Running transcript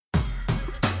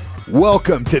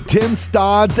Welcome to Tim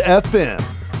Stodd's FM,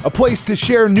 a place to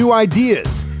share new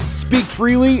ideas, speak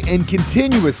freely, and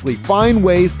continuously find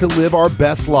ways to live our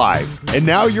best lives. And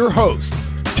now your host,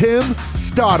 Tim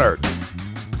Stoddard.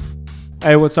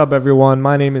 Hey, what's up, everyone?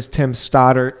 My name is Tim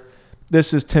Stoddard.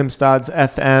 This is Tim Stodd's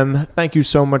FM. Thank you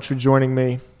so much for joining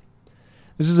me.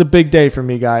 This is a big day for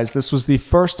me, guys. This was the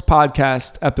first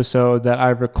podcast episode that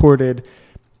I've recorded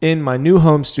in my new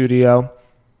home studio.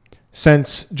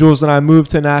 Since Jules and I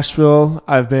moved to Nashville,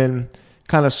 I've been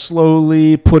kind of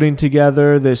slowly putting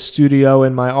together this studio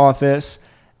in my office,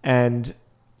 and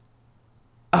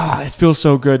it feels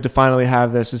so good to finally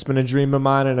have this. It's been a dream of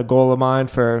mine and a goal of mine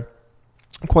for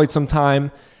quite some time,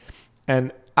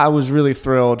 and I was really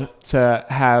thrilled to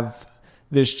have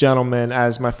this gentleman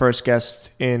as my first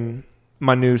guest in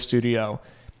my new studio.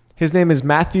 His name is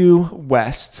Matthew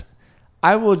West.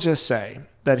 I will just say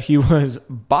that he was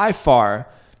by far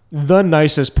the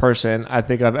nicest person I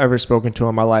think I've ever spoken to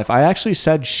in my life. I actually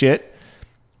said shit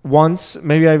once,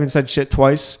 maybe I even said shit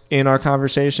twice in our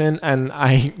conversation, and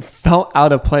I felt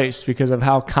out of place because of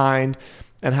how kind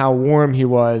and how warm he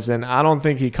was. And I don't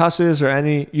think he cusses or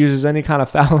uses any kind of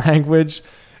foul language.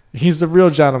 He's a real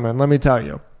gentleman, let me tell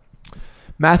you.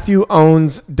 Matthew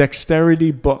owns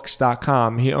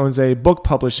DexterityBooks.com. He owns a book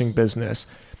publishing business,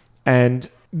 and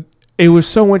it was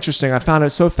so interesting. I found it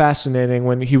so fascinating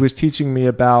when he was teaching me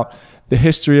about the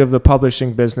history of the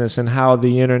publishing business and how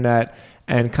the internet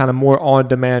and kind of more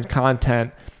on-demand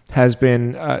content has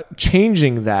been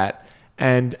changing that,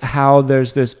 and how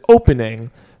there's this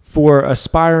opening for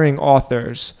aspiring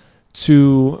authors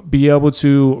to be able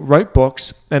to write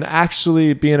books and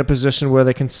actually be in a position where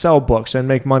they can sell books and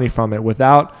make money from it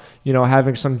without,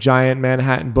 having some giant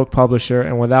Manhattan book publisher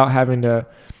and without having to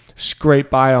scrape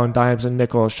by on dimes and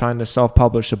nickels trying to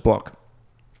self-publish a book.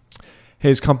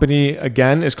 His company,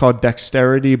 again, is called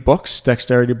Dexterity Books,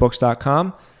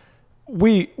 DexterityBooks.com.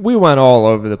 We went all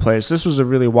over the place. This was a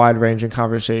really wide-ranging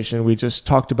conversation. We just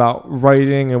talked about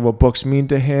writing and what books mean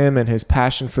to him and his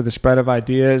passion for the spread of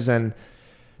ideas, and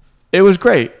it was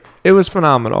great. It was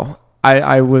phenomenal.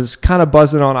 I was kind of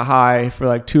buzzing on a high for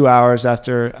like 2 hours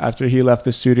after he left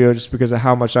the studio just because of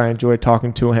how much I enjoyed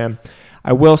talking to him.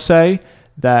 I will say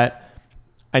that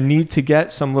I need to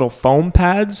get some little foam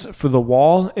pads for the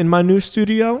wall in my new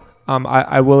studio.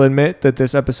 I will admit that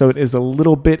this episode is a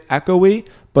little bit echoey,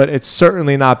 but it's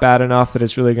certainly not bad enough that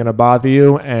it's really going to bother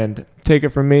you. And take it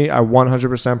from me, I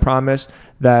 100% promise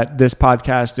that this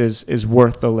podcast is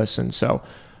worth the listen. So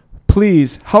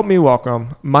please help me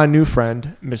welcome my new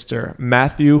friend, Mr.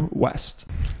 Matthew West.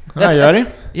 All right, you ready?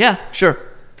 Yeah, sure.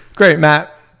 Great,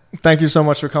 Matt. Thank you so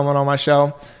much for coming on my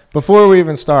show. Before we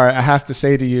even start, I have to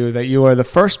say to you that you are the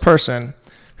first person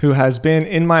who has been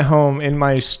in my home, in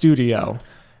my studio,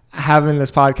 having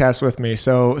this podcast with me.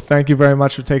 So thank you very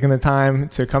much for taking the time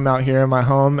to come out here in my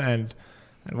home, and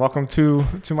welcome to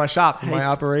my shop, my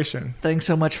operation. Thanks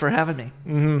so much for having me.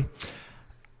 Mm-hmm.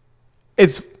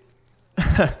 It's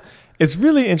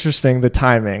really interesting, the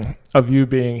timing of you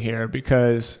being here,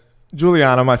 because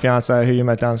Juliana, my fiance, who you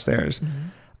met downstairs,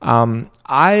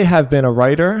 I have been a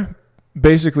writer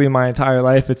basically my entire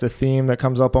life. It's a theme that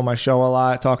comes up on my show a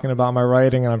lot, talking about my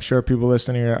writing, and I'm sure people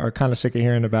listening are kind of sick of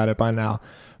hearing about it by now.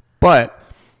 But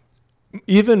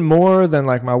even more than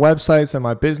like my websites and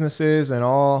my businesses and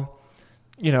all,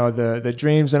 the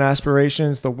dreams and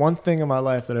aspirations, the one thing in my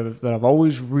life that I've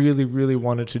always really, really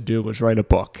wanted to do was write a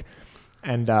book.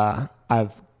 And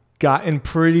I've gotten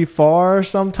pretty far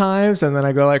sometimes, and then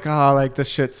I go like, this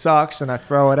shit sucks, and I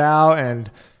throw it out.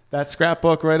 And that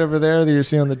scrapbook right over there that you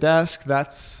see on the desk,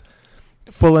 that's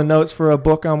full of notes for a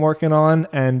book I'm working on.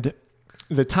 And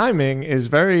the timing is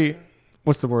very,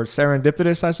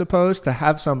 serendipitous, I suppose, to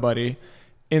have somebody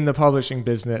in the publishing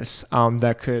business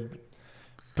that could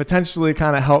potentially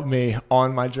kind of help me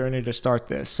on my journey to start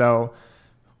this. So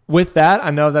with that,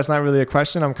 I know that's not really a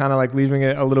question. I'm kind of like leaving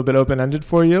it a little bit open-ended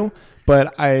for you.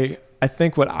 But I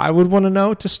think what I would want to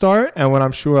know to start, and what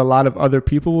I'm sure a lot of other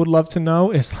people would love to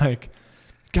know, is like,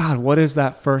 God, what is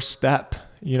that first step?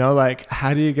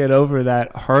 How do you get over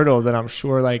that hurdle that I'm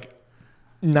sure like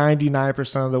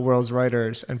 99% of the world's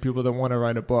writers and people that want to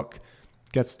write a book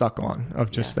get stuck on,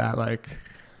 of just that, like...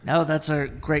 No, that's a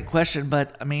great question.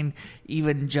 But I mean,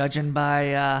 even judging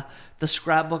by the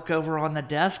scrapbook over on the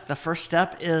desk, the first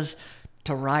step is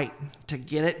to write, to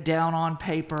get it down on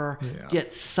paper,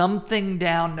 get something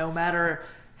down, no matter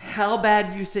how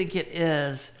bad you think it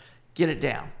is, get it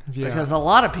down. Yeah. Because a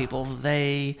lot of people,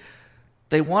 they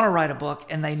want to write a book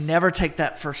and they never take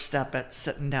that first step at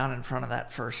sitting down in front of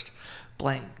that first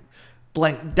blank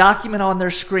blank document on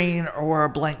their screen or a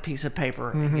blank piece of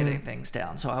paper and getting things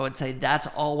down. So I would say that's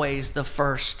always the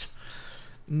first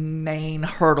main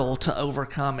hurdle to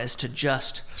overcome, is to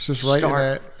just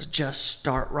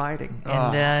start writing.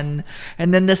 And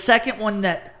then the second one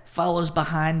that follows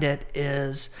behind it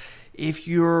is, if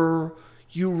you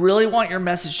really want your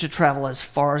message to travel as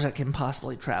far as it can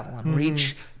possibly travel and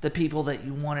reach the people that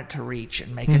you want it to reach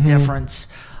and make a difference,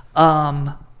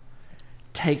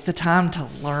 take the time to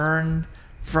learn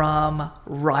from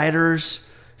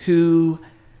writers who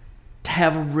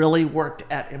have really worked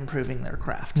at improving their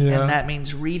craft. And that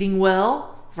means reading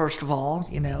well, first of all,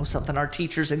 something our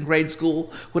teachers in grade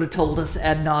school would have told us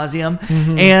ad nauseum,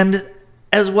 and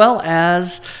as well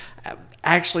as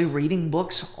actually reading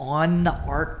books on the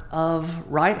art of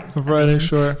writing.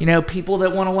 Sure. People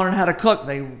that want to learn how to cook,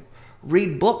 they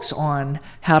read books on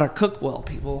how to cook well.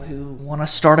 People who want to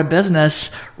start a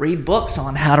business read books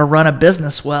on how to run a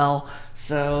business well.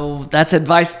 So that's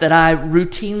advice that I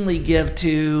routinely give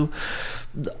to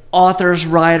authors,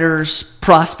 writers,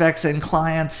 prospects, and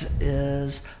clients,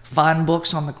 is find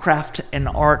books on the craft and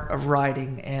art of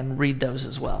writing and read those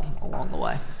as well along the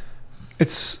way.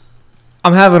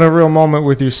 I'm having a real moment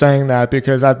with you saying that,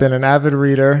 because I've been an avid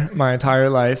reader my entire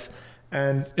life.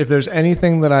 And if there's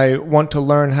anything that I want to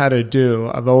learn how to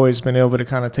do, I've always been able to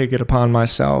kind of take it upon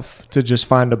myself to just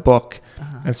find a book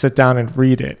and sit down and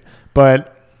read it.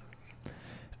 But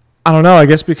I don't know, I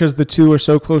guess because the two are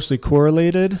so closely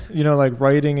correlated, like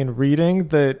writing and reading,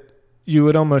 that you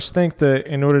would almost think that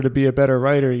in order to be a better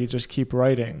writer, you just keep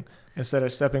writing instead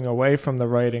of stepping away from the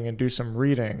writing and do some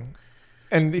reading.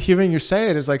 And hearing you say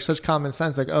it is like such common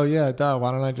sense, like, oh yeah, duh,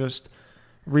 why don't I just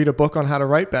read a book on how to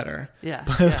write better?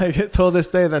 But till this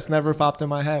day, that's never popped in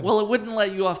my head. Well, it wouldn't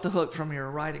let you off the hook from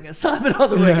your writing assignment on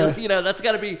the regular. That's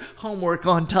got to be homework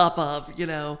on top of,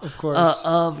 of course,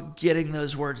 of getting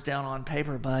those words down on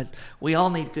paper. But we all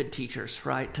need good teachers,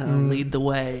 right, to lead the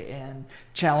way and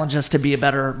challenge us to be a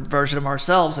better version of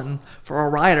ourselves. And for a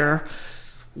writer,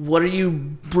 what are you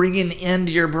bringing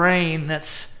into your brain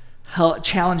that's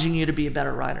challenging you to be a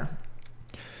better writer?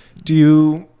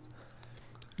 Do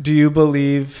you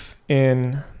believe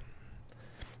in...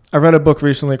 I read a book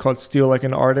recently called Steal Like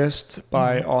an Artist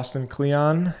by Austin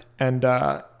Kleon, and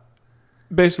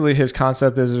basically his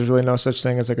concept is there's really no such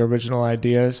thing as like original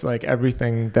ideas. Like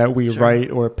everything that we write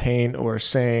or paint or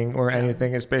sing or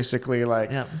anything is basically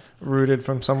like rooted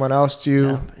from someone else.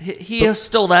 He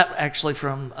stole that actually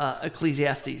from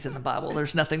Ecclesiastes in the Bible.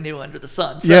 There's nothing new under the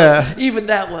sun. So even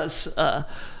that was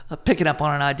picking up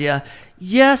on an idea.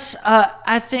 Yes,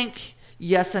 I think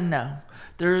yes and no.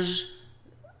 There's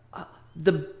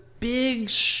the big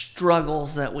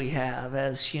struggles that we have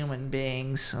as human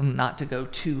beings, not to go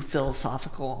too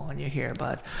philosophical on you here,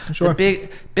 but the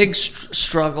big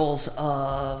struggles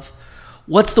of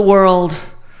what's the world,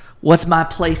 what's my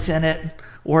place in it,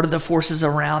 what are the forces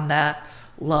around that,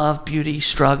 love, beauty,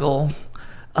 struggle,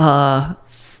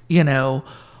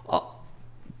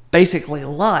 basically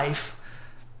life.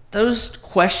 Those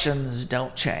questions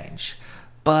don't change,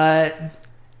 but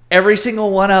every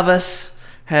single one of us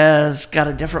has got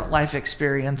a different life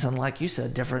experience and, like you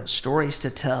said, different stories to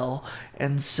tell.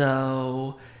 And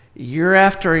so year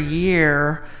after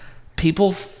year,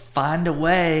 people find a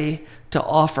way to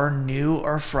offer new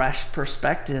or fresh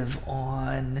perspective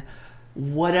on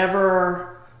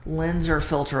whatever lens or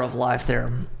filter of life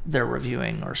they're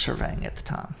reviewing or surveying at the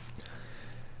time.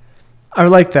 I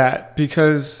like that,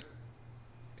 because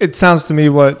it sounds to me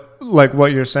what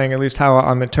you're saying, at least how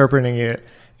I'm interpreting it,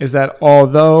 is that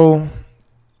although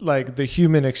like the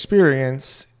human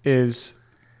experience is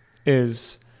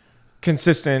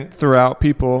consistent throughout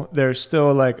people, there's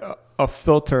still like a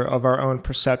filter of our own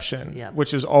perception,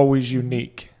 which is always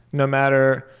unique. No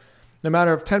matter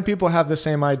if 10 people have the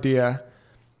same idea,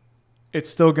 it's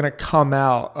still going to come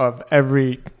out of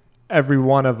every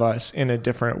one of us in a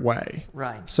different way.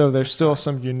 Right. So there's still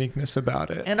some uniqueness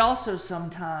about it. And also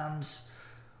sometimes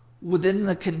within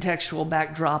the contextual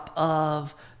backdrop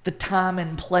of the time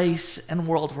and place and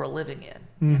world we're living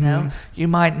in. You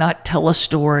might not tell a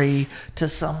story to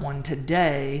someone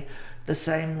today the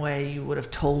same way you would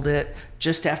have told it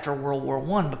just after World War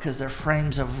I, because their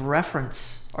frames of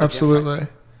reference are different.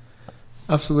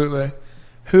 Absolutely.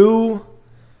 Who,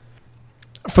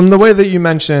 from the way that you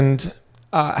mentioned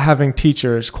having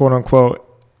teachers, quote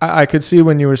unquote, I could see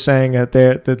when you were saying that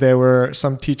there were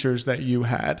some teachers that you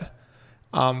had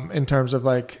in terms of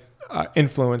like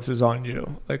influences on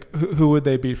you. Like who would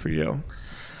they be for you?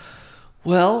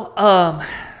 Well,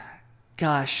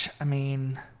 gosh, I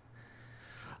mean,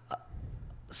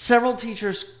 several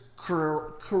teachers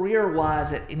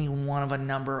career-wise at any one of a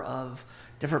number of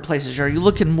different places? Are you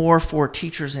looking more for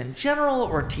teachers in general,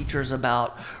 or teachers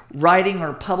about writing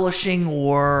or publishing,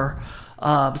 or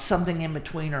something in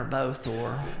between, or both?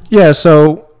 Or Yeah,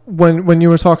 so when you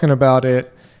were talking about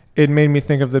it, it made me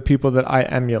think of the people that I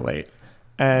emulate.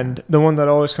 And the one that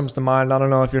always comes to mind, I don't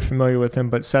know if you're familiar with him,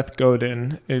 but Seth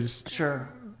Godin is Sure.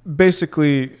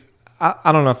 basically,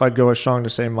 I don't know if I'd go as strong to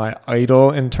say my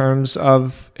idol in terms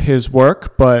of his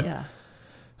work, but Yeah.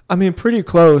 I mean, pretty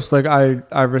close. Like,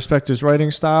 I respect his writing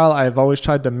style. I've always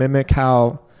tried to mimic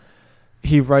how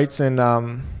he writes in,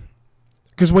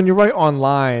 because when you write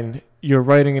online, you're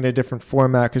writing in a different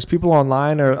format, because people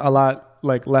online are a lot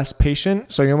like less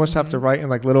patient. So you almost have to write in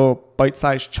like little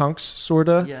bite-sized chunks, sort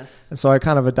of. Yes. And so I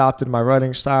kind of adopted my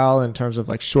writing style in terms of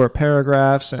like short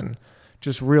paragraphs and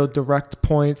just real direct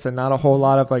points and not a whole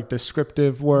lot of like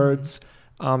descriptive words.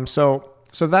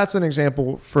 So that's an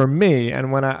example for me.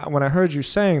 And when I heard you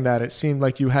saying that, it seemed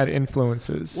like you had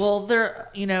influences. Well, there,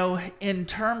 in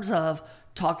terms of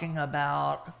talking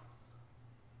about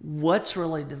what's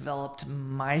really developed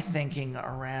my thinking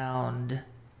around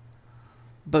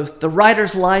both the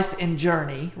writer's life and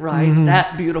journey, right?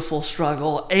 That beautiful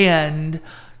struggle, and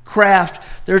craft.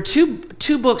 There are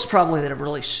two books probably that have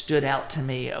really stood out to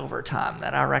me over time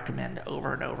that I recommend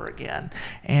over and over again.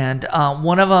 And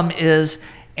one of them is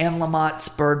Anne Lamott's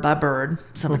Bird by Bird,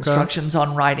 some instructions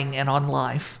on writing and on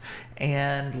life.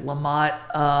 And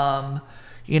Lamott,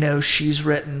 she's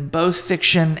written both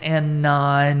fiction and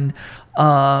non,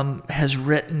 has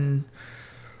written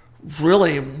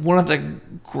really one of the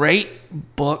great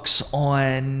books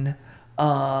on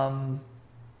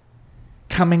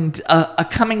coming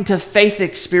to faith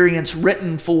experience,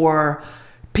 written for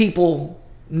people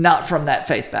not from that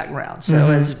faith background.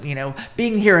 So as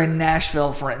being here in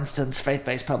Nashville, for instance,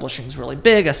 faith-based publishing is really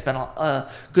big. I spent a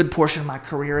good portion of my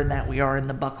career in that. We are in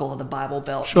the buckle of the Bible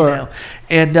Belt. Sure.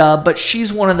 And but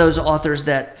she's one of those authors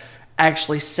that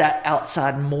actually sat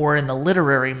outside more in the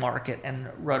literary market and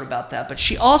wrote about that. But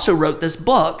she also wrote this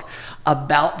book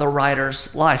about the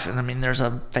writer's life. And I mean, there's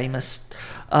a famous,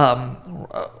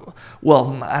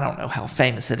 well, I don't know how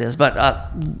famous it is,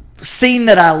 but scene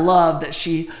that I love that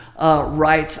she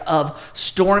writes of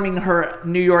storming her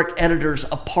New York editor's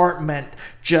apartment,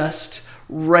 just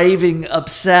raving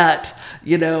upset,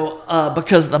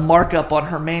 because the markup on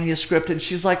her manuscript, and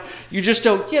she's like, "You just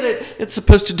don't get it. It's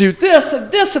supposed to do this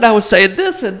and this, and I was saying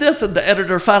this and this," and the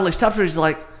editor finally stops her. He's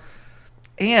like,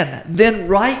 "Anne, then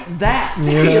write that,"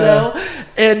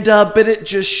 and but it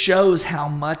just shows how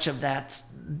much of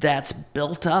that's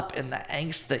built up in the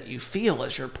angst that you feel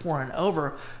as you're pouring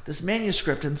over this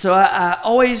manuscript. And so I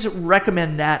always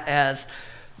recommend that as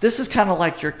this is kind of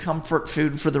like your comfort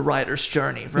food for the writer's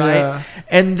journey, right? Yeah.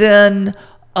 And then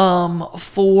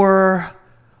for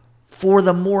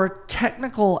the more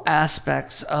technical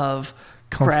aspects of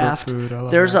Comfort craft, food, I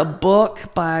love there's that. a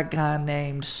book by a guy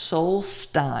named Sol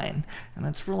Stein, and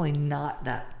it's really not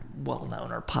that well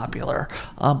known or popular.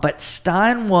 But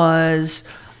Stein was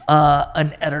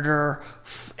an editor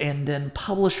and then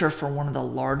publisher for one of the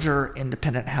larger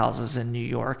independent houses in New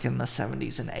York in the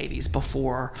 70s and 80s,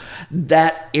 before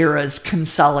that era's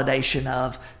consolidation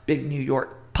of big New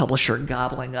York publisher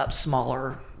gobbling up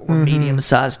smaller or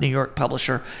medium-sized New York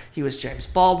publisher. He was James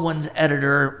Baldwin's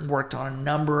editor, worked on a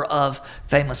number of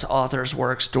famous authors'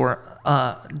 works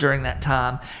during that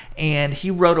time, and he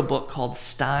wrote a book called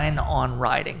Stein on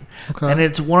Writing. Okay. And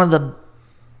it's one of the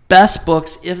best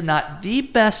books, if not the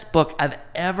best book I've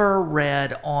ever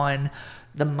read on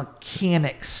the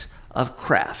mechanics of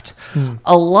craft.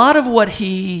 A lot of what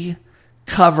he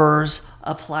covers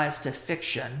applies to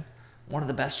fiction. One of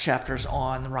the best chapters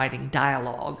on writing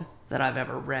dialogue that I've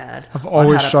ever read. I've always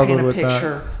on how to struggled paint a with that.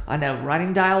 picture. I know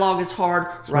writing dialogue is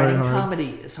hard. very Writing hard.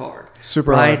 comedy is hard.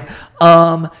 Super right?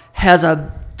 Has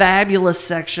a fabulous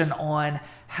section on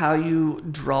how you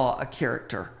draw a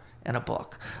character in a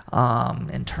book,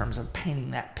 in terms of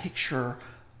painting that picture,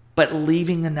 but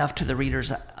leaving enough to the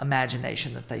reader's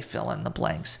imagination that they fill in the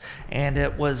blanks. And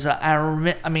it was,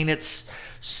 it's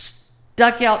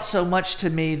stuck out so much to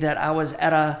me that I was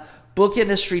at a book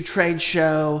industry trade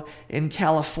show in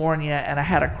California, and I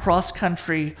had a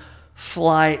cross-country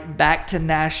flight back to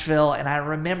Nashville, and I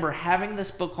remember having this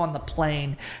book on the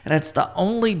plane, and it's the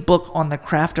only book on the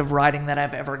craft of writing that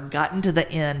I've ever gotten to the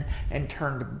end and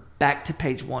turned back to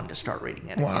page 1 to start reading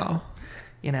it Wow.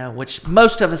 again. Which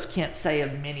most of us can't say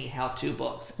of many how-to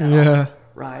books at Yeah. all,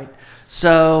 right?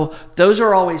 So those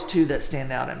are always two that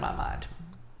stand out in my mind.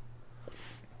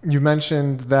 You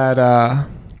mentioned that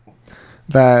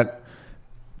that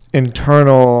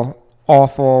internal,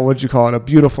 awful, what'd you call it, a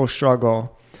beautiful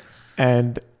struggle.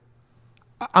 And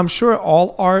I'm sure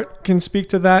all art can speak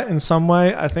to that in some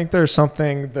way. I think there's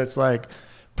something that's like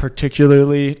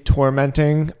particularly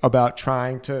tormenting about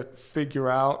trying to figure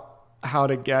out how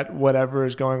to get whatever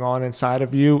is going on inside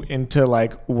of you into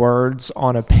like words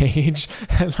on a page.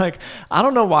 And like, I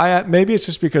don't know why, maybe it's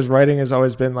just because writing has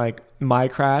always been like my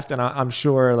craft. And I'm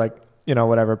sure like, you know,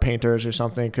 whatever painters or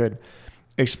something could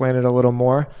explain it a little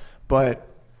more. But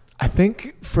I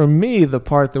think for me, the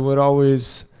part that would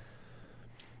always,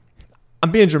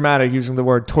 I'm being dramatic using the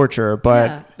word torture,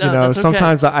 but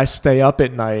sometimes I stay up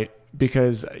at night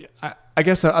because I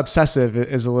guess obsessive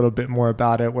is a little bit more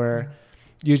about it, where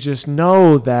you just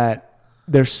know that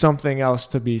there's something else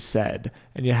to be said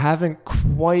and you haven't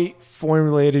quite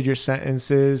formulated your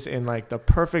sentences in like the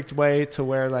perfect way to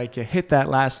where like you hit that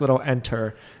last little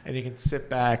enter and you can sit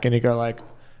back and you go like,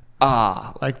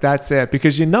 like that's it,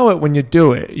 because you know it when you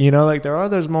do it, you know, like there are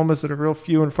those moments that are real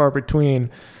few and far between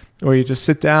where you just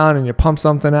sit down and you pump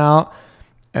something out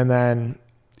and then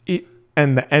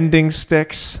and the ending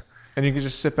sticks and you can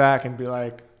just sit back and be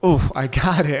like, oh, I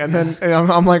got it. And then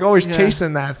I'm like always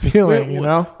chasing that feeling, you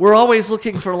know? We're always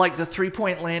looking for like the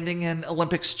 3-point landing in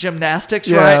Olympics gymnastics,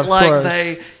 right? Like course.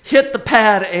 They hit the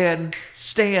pad and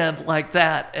stand like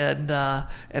that.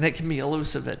 And it can be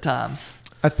elusive at times.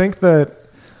 I think that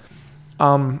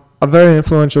a very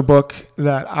influential book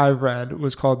that I read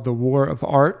was called The War of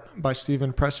Art by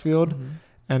Stephen Pressfield. Mm-hmm.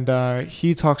 And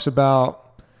he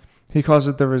calls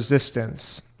it the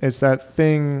resistance. It's that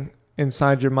thing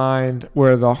inside your mind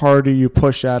where the harder you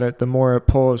push at it, the more it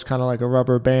pulls, kind of like a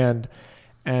rubber band.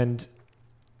 And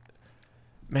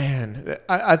man,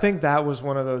 I think that was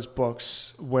one of those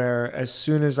books where as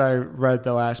soon as I read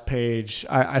the last page,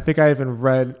 I think I even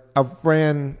I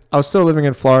was still living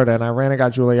in Florida and I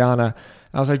got Juliana.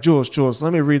 I was like, Jules,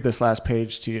 let me read this last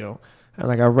page to you. And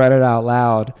like I read it out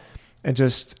loud, and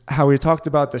just how we talked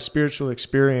about the spiritual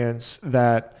experience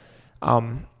that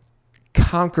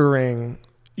conquering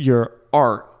your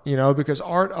art, you know, because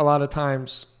art a lot of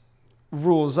times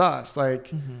rules us.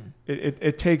 Like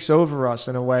it takes over us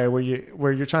in a way where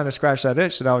you're trying to scratch that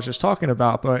itch that I was just talking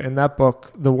about. But in that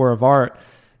book, The War of Art,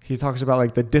 he talks about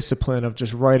like the discipline of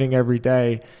just writing every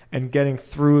day and getting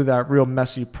through that real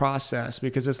messy process,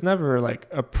 because it's never like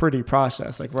a pretty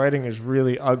process. Like writing is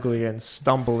really ugly and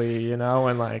stumbly, you know,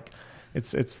 and like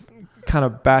it's kind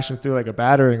of bashing through like a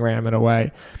battering ram in a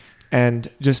way. And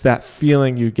just that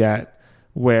feeling you get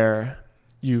where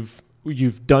you've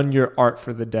done your art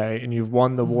for the day and you've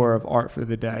won the war of art for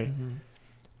the day. Mm-hmm.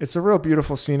 It's a real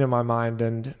beautiful scene in my mind.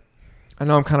 And I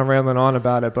know I'm kind of rambling on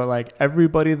about it, but like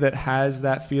everybody that has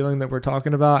that feeling that we're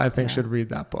talking about, I think should read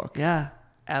that book. Yeah,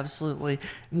 absolutely.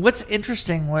 What's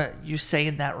interesting, what you say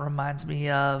in that reminds me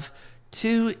of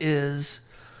too, is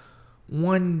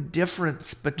one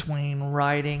difference between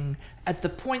writing at the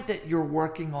point that you're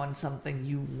working on something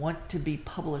you want to be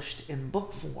published in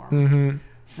book form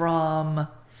from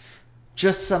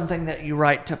just something that you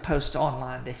write to post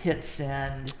online, to hit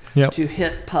send, to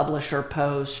hit publish or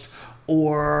post,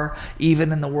 or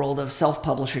even in the world of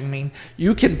self-publishing. I mean,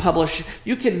 you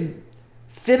can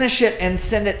finish it and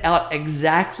send it out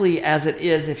exactly as it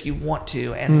is if you want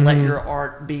to, and let your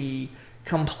art be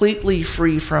completely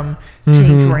free from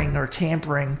tinkering or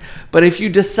tampering. But if you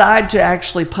decide to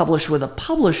actually publish with a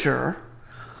publisher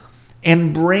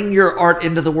and bring your art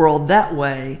into the world that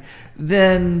way,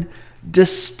 then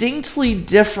distinctly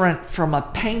different from a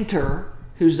painter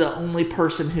who's the only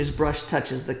person whose brush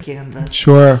touches the canvas.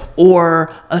 Sure.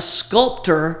 Or a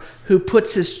sculptor who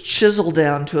puts his chisel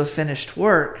down to a finished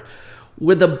work.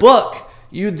 With a book,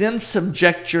 you then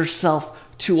subject yourself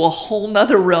to a whole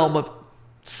nother realm of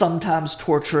sometimes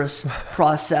torturous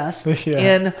process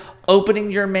in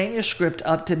opening your manuscript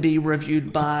up to be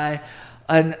reviewed by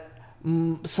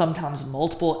sometimes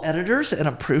multiple editors and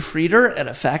a proofreader and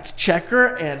a fact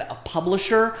checker and a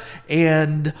publisher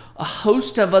and a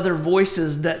host of other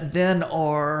voices that then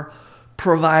are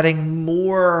providing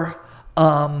more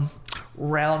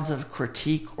rounds of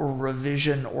critique or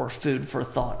revision or food for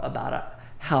thought about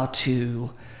how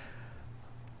to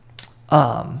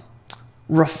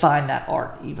refine that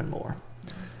art even more.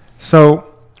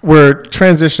 So we're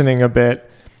transitioning a bit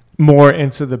more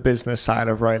into the business side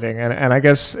of writing, and I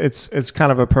guess it's kind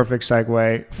of a perfect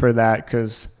segue for that,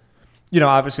 because you know,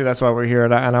 obviously that's why we're here,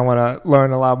 and I want to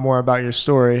learn a lot more about your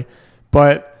story.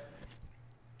 But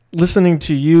listening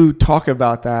to you talk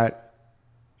about that,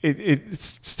 it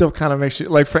still kind of makes you,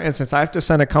 like, for instance, I have to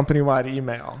send a company-wide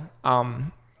email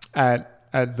at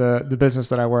the business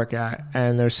that I work at,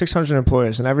 and there's 600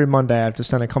 employees, and every Monday I have to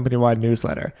send a company-wide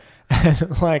newsletter.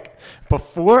 And like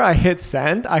before I hit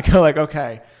send, I go like,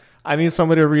 okay, I need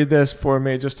somebody to read this for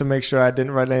me just to make sure I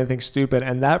didn't write anything stupid.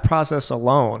 And that process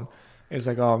alone is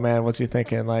like, oh man, what's he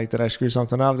thinking? Like, did I screw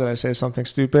something up? Did I say something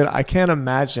stupid? I can't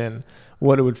imagine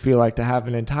what it would feel like to have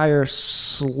an entire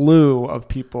slew of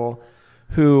people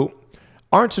who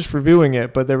aren't just reviewing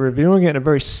it, but they're reviewing it in a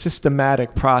very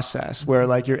systematic process where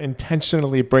like you're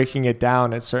intentionally breaking it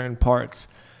down at certain parts.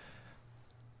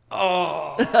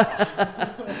 Oh.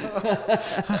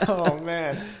 Oh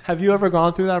man. Have you ever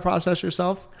gone through that process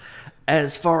yourself?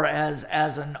 As far as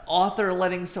an author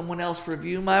letting someone else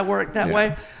review my work that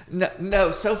way?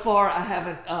 No, so far I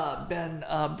haven't been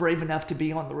brave enough to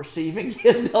be on the receiving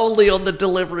end, only on the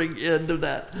delivering end of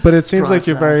that. But it seems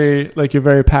process. like you're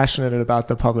very passionate about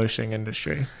the publishing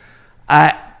industry.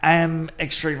 I am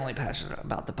extremely passionate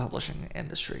about the publishing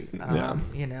industry.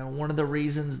 You know, one of the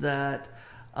reasons that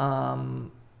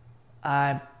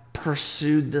I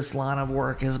pursued this line of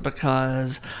work is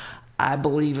because I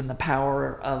believe in the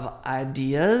power of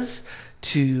ideas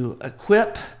to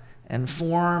equip,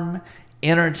 inform,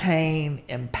 entertain,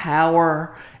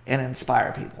 empower, and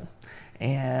inspire people.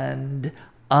 And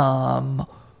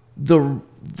the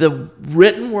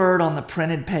written word on the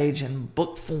printed page in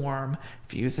book form,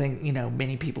 if you think, you know,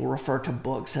 many people refer to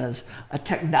books as a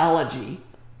technology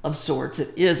of sorts. It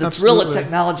is. It's Absolutely. real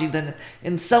technology that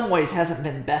in some ways hasn't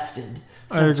been bested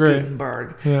I since agree.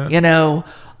 Gutenberg. Yeah. You know,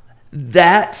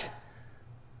 that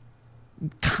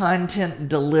content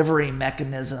delivery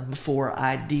mechanism for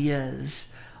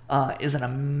ideas is an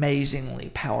amazingly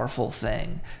powerful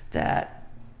thing that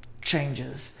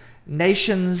changes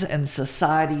nations and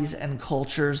societies and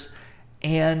cultures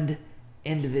and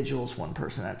individuals one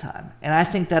person at a time. And I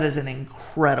think that is an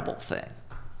incredible thing.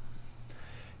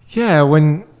 Yeah,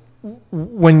 when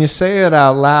you say it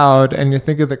out loud and you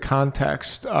think of the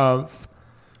context of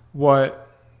what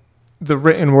the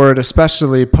written word,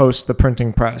 especially post the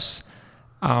printing press,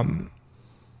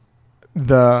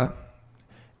 the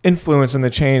influence and the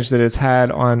change that it's had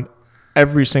on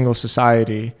every single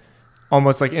society,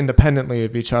 almost like independently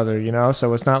of each other, you know?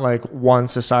 So it's not like one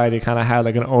society kind of had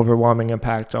like an overwhelming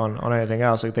impact on anything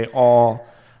else. Like they all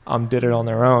did it on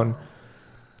their own.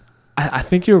 I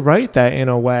think you're right that in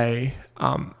a way,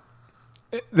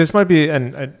 this might be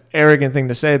an arrogant thing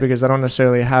to say because I don't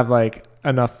necessarily have like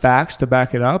enough facts to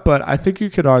back it up, but I think you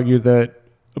could argue that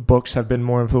books have been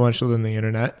more influential than the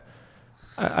internet.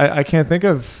 I can't think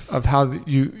of how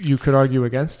you could argue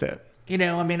against it. You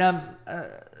know, I mean,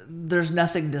 there's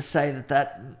nothing to say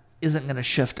that isn't going to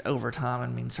shift over time. I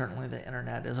mean, certainly the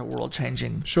internet is a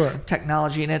world-changing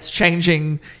technology, and it's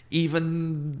changing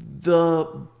even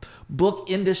the book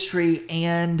industry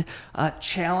and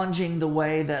challenging the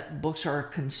way that books are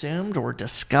consumed or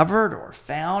discovered or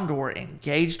found or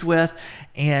engaged with.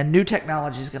 And new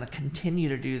technology is going to continue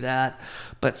to do that.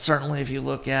 But certainly if you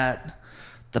look at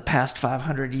the past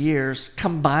 500 years,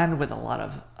 combined with a lot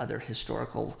of other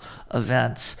historical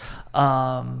events,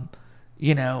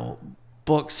 you know,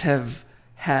 books have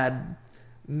had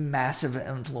massive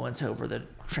influence over the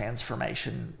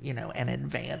transformation, you know, and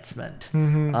advancement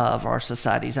of our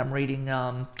societies. I'm reading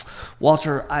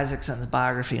Walter Isaacson's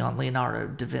biography on Leonardo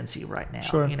da Vinci right now.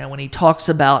 Sure. You know, when he talks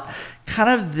about kind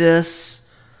of this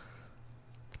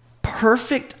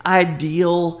perfect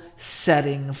ideal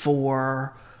setting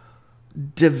for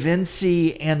Da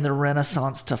Vinci and the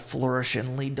Renaissance to flourish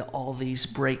and lead to all these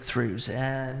breakthroughs.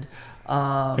 And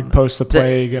like post the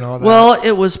plague and all that. Well,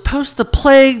 it was post the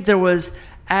plague. There was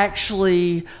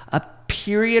actually a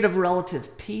period of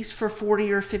relative peace for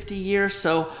 40 or 50 years.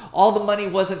 So all the money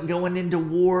wasn't going into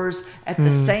wars. At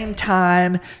the same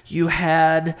time, you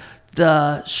had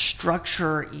the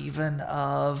structure even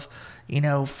of, you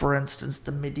know, for instance,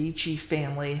 the Medici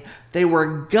family. They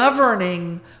were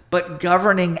governing, but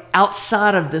governing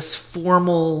outside of this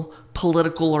formal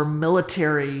political or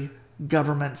military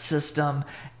government system.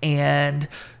 And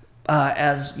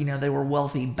as you know, they were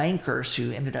wealthy bankers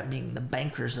who ended up being the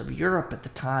bankers of Europe at the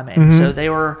time, and so they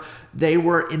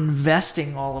were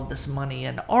investing all of this money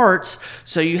in arts.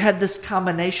 So you had this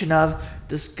combination of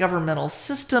this governmental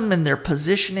system and their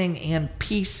positioning and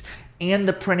peace and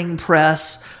the printing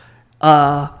press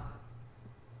coming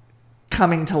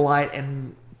to light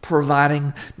and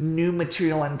providing new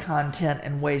material and content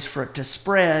and ways for it to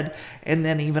spread. And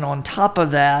then even on top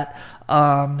of that,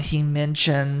 he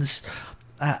mentions,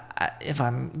 if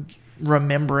I'm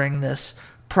remembering this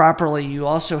properly, you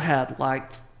also had like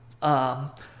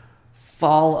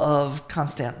fall of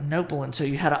Constantinople. And so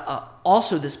you had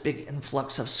also this big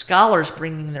influx of scholars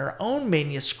bringing their own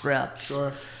manuscripts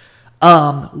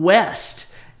west.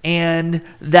 And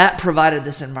that provided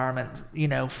this environment, you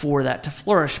know, for that to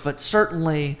flourish. But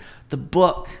certainly the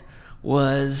book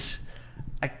was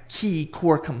a key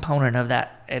core component of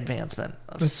that advancement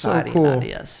of That's society so cool. and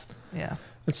ideas. Yeah.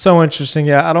 It's so interesting.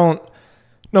 Yeah, I don't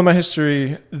know my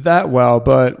history that well,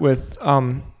 but with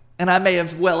And I may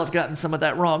have gotten some of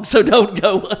that wrong, so don't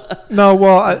go. no,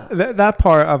 well, that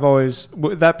part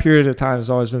that period of time has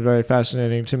always been very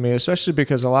fascinating to me, especially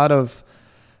because a lot of,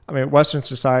 Western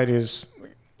society is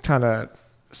kind of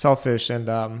selfish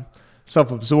and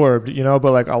self-absorbed,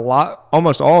 but like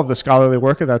almost all of the scholarly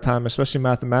work at that time, especially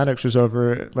mathematics, was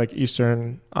over like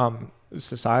Eastern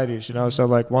societies, So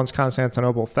like once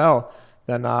Constantinople fell,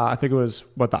 then I think it was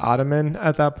the Ottoman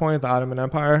at that point, the Ottoman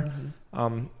Empire,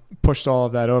 pushed all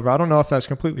of that over. I don't know if that's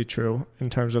completely true in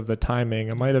terms of the timing.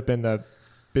 It might have been the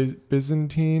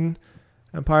Byzantine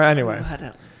Empire. Anyway,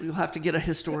 You'll have to get a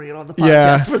historian on the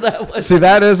podcast for that one. See,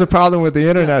 that is a problem with the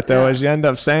internet, though, is you end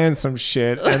up saying some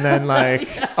shit, and then like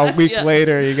a week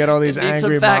later, you get all these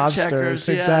angry mobsters.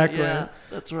 Exactly. Yeah,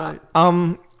 that's right.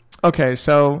 Okay,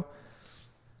 so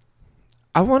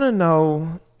I want to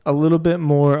know a little bit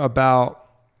more about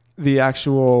the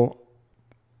actual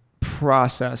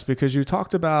process, because you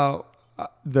talked about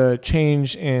the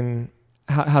change in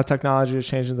how technology is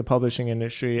changing the publishing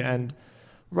industry, and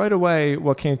right away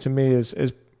what came to me is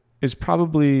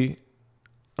probably, I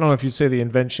don't know if you'd say the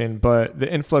invention, but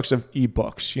the influx of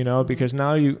ebooks, because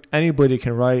now anybody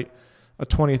can write a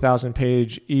 20,000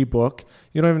 page ebook.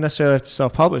 You don't even necessarily have to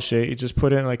self-publish it. You just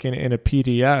put it in a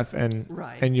PDF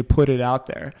and you put it out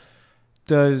there.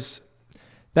 Does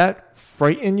that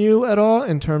frighten you at all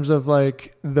in terms of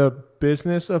like the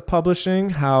business of publishing,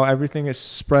 how everything is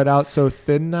spread out so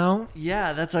thin now?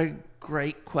 Yeah, that's a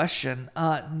great question.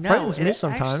 No, frightens me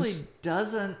sometimes. Actually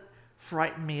doesn't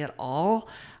frighten me at all.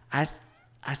 I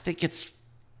think it's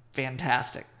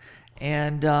fantastic.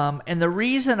 And the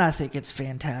reason I think it's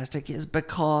fantastic is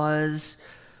because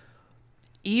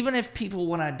even if people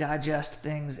want to digest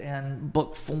things in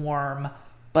book form,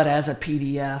 but as a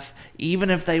PDF, even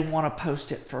if they want to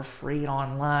post it for free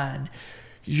online,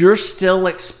 you're still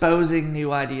exposing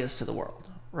new ideas to the world,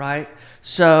 right?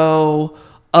 So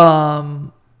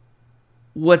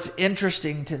what's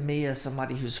interesting to me as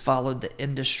somebody who's followed the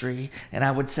industry, and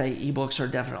I would say ebooks are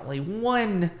definitely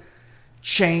one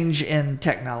change in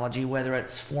technology, whether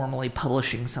it's formally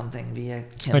publishing something via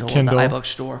Kindle in the iBook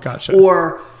store, Gotcha.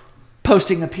 or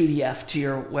posting a PDF to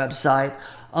your website.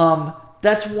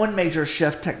 That's one major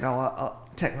shift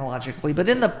technologically. But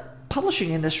in the publishing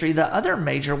industry, the other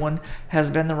major one has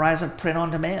been the rise of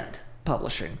print-on-demand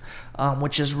publishing,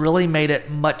 which has really made it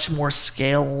much more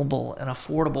scalable and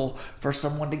affordable for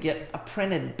someone to get a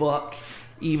printed book,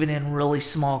 even in really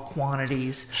small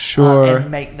quantities, and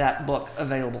make that book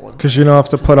available. Because you don't have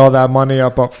to put all that money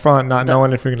up front,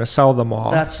 knowing if you're going to sell them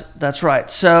all. That's right.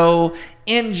 So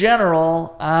in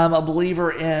general, I'm a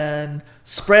believer in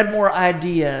spread more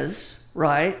ideas,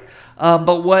 right?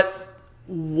 But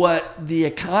what the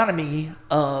economy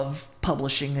of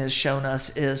publishing has shown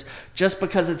us is just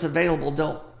because it's available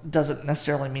doesn't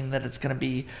necessarily mean that it's going to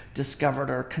be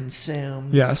discovered or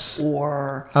consumed,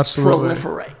 or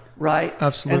proliferate, right?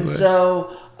 Absolutely. And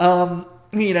so,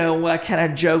 I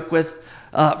kind of joke with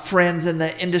friends in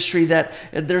the industry that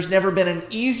there's never been an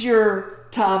easier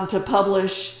time to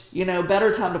publish,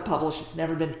 better time to publish. It's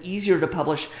never been easier to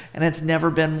publish, and it's never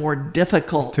been more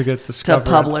difficult to get discovered.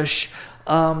 To publish.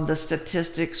 The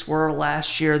statistics were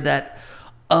last year that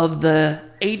of the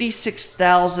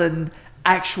 86,000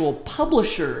 actual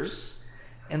publishers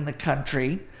in the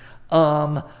country,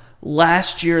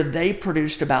 last year they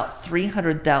produced about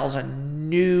 300,000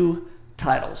 new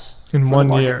titles in for 1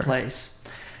 the year. Marketplace.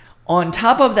 On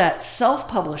top of that,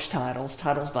 self-published titles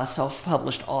by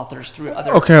self-published authors through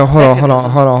other hold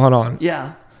on.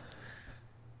 Yeah.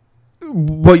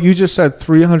 What you just said,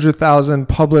 300,000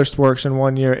 published works in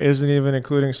 1 year, isn't even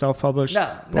including self-published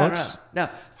books? No.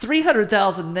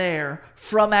 300,000 there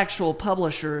from actual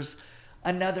publishers,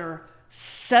 another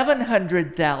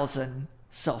 700,000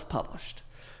 self-published.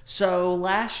 So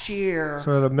last year,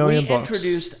 a million we books.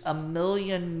 introduced 1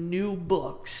 million new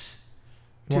books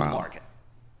to the market.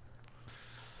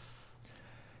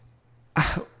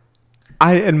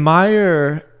 I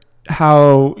admire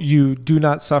how you do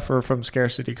not suffer from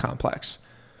scarcity complex.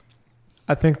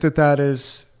 I think that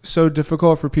is so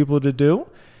difficult for people to do.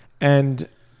 And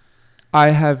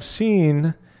I have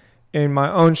seen in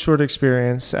my own short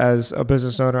experience as a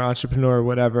business owner, entrepreneur,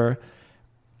 whatever,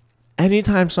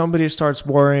 anytime somebody starts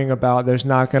worrying about there's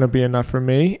not going to be enough for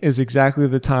me is exactly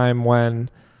the time when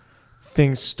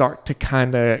things start to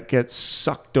kind of get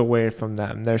sucked away from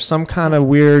them. There's some kind of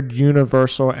weird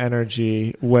universal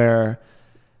energy where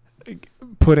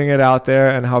putting it out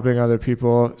there and helping other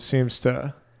people seems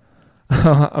to,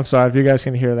 I'm sorry if you guys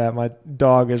can hear that. My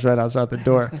dog is right outside the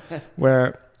door.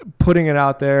 Where putting it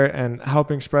out there and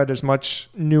helping spread as much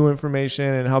new information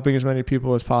and helping as many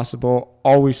people as possible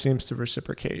always seems to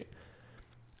reciprocate.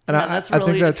 And that's really I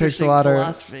think that takes a lot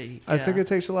philosophy. I think it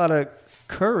takes a lot of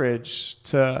courage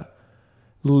to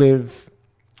live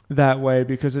that way,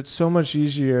 because it's so much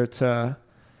easier to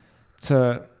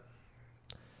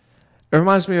it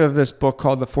reminds me of this book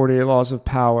called The 48 Laws of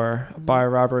Power by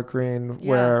Robert Greene,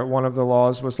 where one of the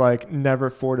laws was like, never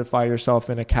fortify yourself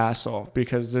in a castle,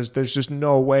 because there's just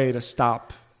no way to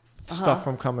stop stuff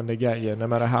from coming to get you, no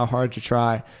matter how hard you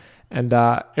try. And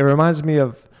it reminds me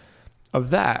of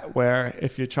that, where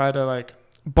if you try to like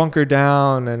bunker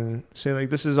down and say like,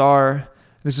 this is our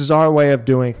way of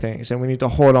doing things and we need to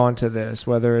hold on to this,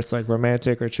 whether it's like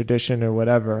romantic or tradition or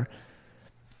whatever,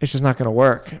 it's just not going to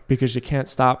work, because you can't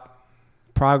stop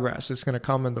progress. It's going to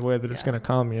come in the way that it's going to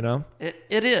come, you know? It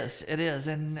is.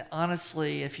 And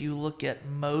honestly, if you look at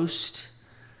most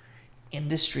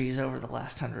industries over the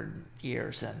last 100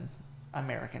 years and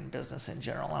American business in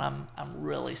general, and I'm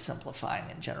really simplifying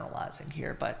and generalizing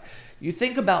here, but you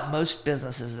think about most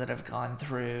businesses that have gone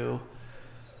through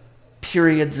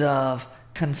periods of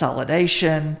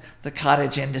consolidation, the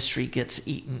cottage industry gets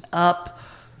eaten up,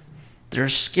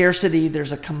 there's scarcity,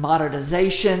 there's a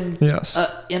commoditization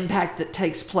impact that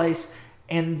takes place,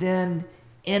 and then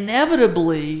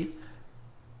inevitably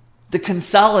the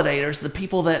consolidators, the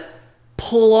people that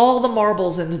pull all the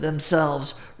marbles into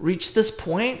themselves, reach this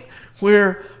point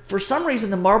where for some reason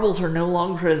the marbles are no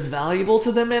longer as valuable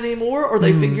to them anymore, or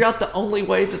they figure out the only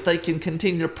way that they can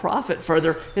continue to profit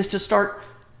further is to start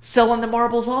selling the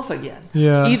marbles off again.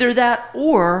 Yeah. Either that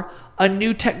or a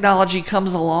new technology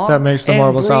comes along that makes the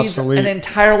marbles obsolete. An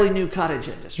entirely new cottage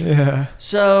industry. Yeah.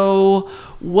 So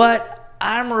what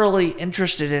I'm really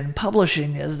interested in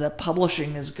publishing is that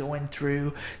publishing is going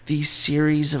through these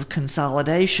series of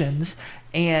consolidations,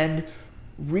 and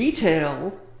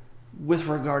retail with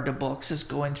regard to books is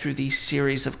going through these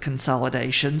series of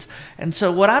consolidations. And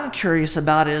so what I'm curious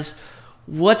about is,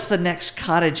 what's the next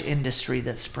cottage industry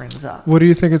that springs up? What do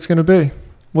you think it's going to be?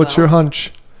 What's your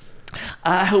hunch?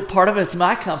 I hope part of it's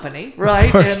my company,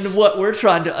 right? And what we're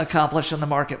trying to accomplish in the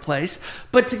marketplace.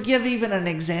 But to give even an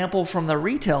example from the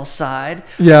retail side.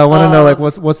 Yeah, I want to know, like,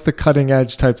 what's the cutting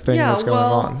edge type thing that's going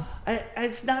on?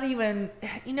 It's not even,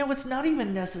 it's not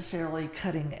even necessarily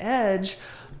cutting edge,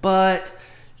 but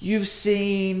you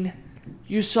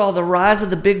saw the rise of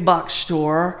the big box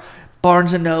store,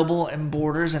 Barnes & Noble and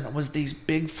Borders, and it was these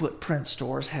big footprint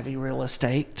stores, heavy real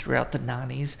estate throughout the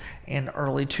 90s and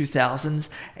early 2000s.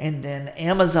 And then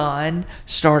Amazon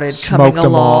started coming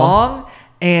along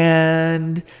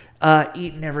and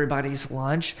eating everybody's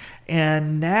lunch.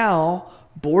 And now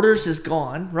Borders is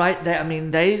gone, right?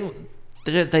 They've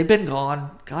been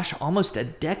gone, almost a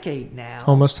decade now.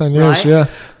 Almost 10 years, right? Yeah.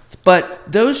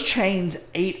 But those chains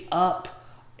ate up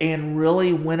and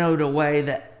really winnowed away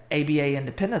the ABA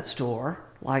independent store,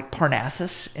 like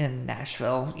Parnassus in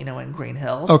Nashville, in Green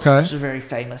Hills. Okay. Which is a very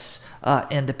famous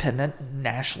independent,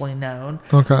 nationally known.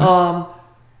 Okay.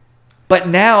 But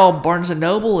now Barnes &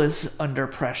 Noble is under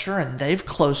pressure, and they've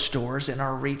closed stores and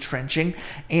are retrenching.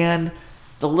 And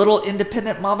the little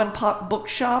independent mom and pop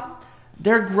bookshop,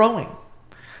 they're growing.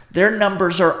 Their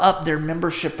numbers are up. Their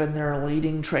membership in their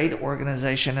leading trade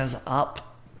organization is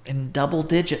up in double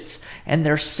digits. And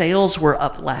their sales were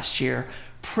up last year.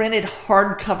 Printed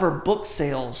hardcover book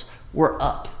sales were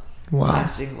up by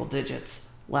single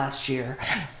digits last year.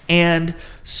 And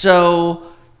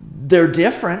so they're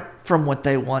different from what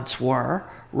they once were,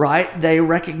 right? They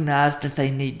recognize that they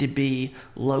need to be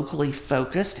locally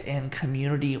focused and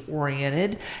community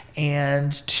oriented,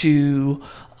 and to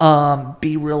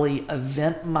be really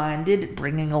event minded,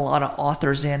 bringing a lot of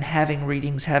authors in, having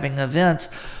readings, having events.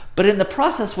 But in the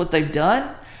process, what they've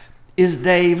done is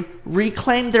they've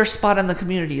reclaimed their spot in the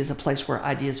community as a place where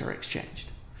ideas are exchanged.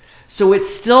 So it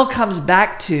still comes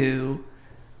back to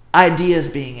ideas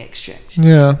being exchanged.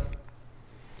 Yeah.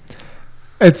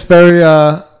 It's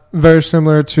very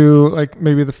similar to like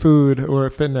maybe the food or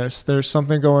fitness. There's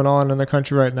something going on in the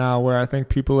country right now where I think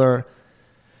people are,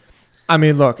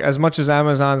 look, as much as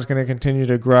Amazon's going to continue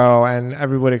to grow and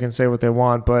everybody can say what they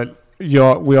want, but we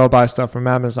all buy stuff from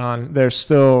Amazon, there's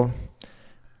still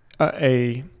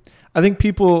I think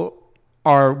people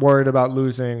are worried about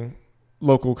losing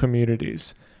local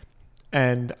communities.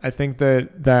 And I think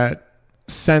that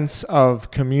sense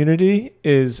of community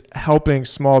is helping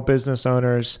small business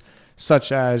owners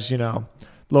such as,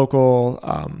 local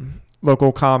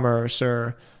commerce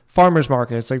or farmers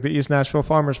markets. Like the East Nashville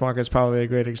Farmers Market is probably a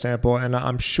great example. And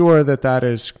I'm sure that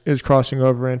is crossing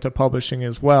over into publishing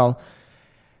as well.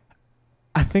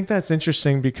 I think that's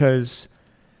interesting because,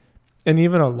 in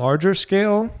even a larger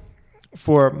scale,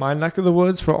 for my neck of the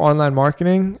woods for online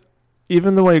marketing,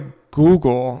 even the way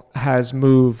Google has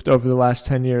moved over the last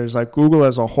 10 years, like Google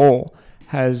as a whole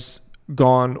has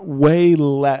gone way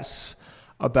less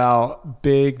about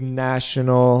big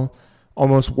national,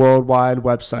 almost worldwide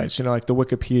websites, like the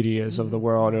Wikipedias of the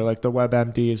world or like the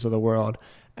WebMDs of the world.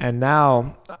 And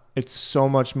now it's so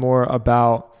much more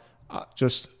about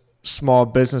just small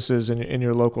businesses in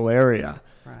your local area.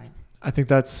 Right. I think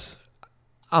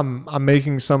I'm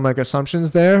making some like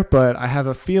assumptions there, but I have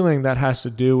a feeling that has to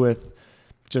do with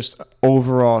just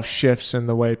overall shifts in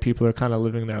the way people are kind of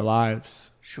living their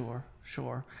lives. Sure.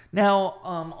 Now,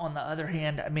 on the other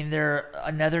hand, I mean,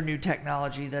 another new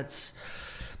technology that's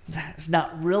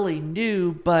not really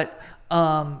new, but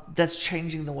that's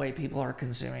changing the way people are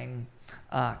consuming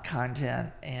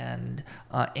content and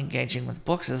engaging with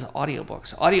books is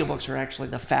audiobooks. Audiobooks are actually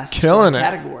the fastest growing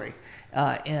category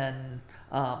in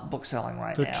book selling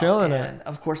right now. They're killing it. And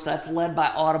of course, that's led by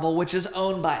Audible, which is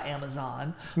owned by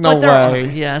Amazon. No way.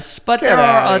 Yes, but Get there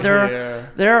are out of other.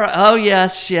 here. There are. Oh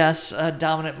yes,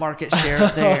 dominant market share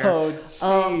there. Oh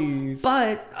jeez.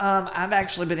 But I've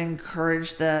actually been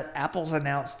encouraged that Apple's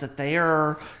announced that they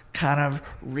are kind of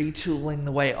retooling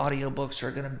the way audiobooks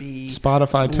are going to be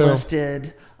Spotify too.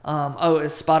 listed.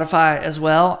 It's Spotify as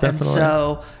well. Definitely. And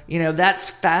so, that's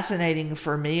fascinating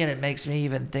for me, and it makes me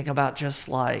even think about just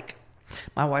like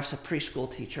my wife's a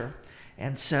preschool teacher.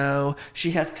 And so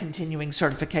she has continuing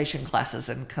certification classes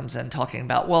and comes in talking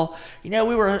about, we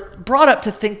were brought up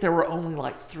to think there were only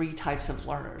like 3 types of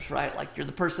learners, right? Like you're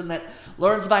the person that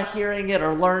learns by hearing it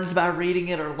or learns by reading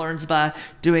it or learns by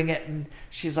doing it. And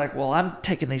she's like, I'm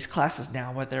taking these classes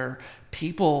now where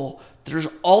there's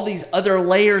all these other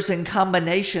layers and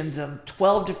combinations and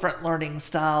 12 different learning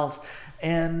styles.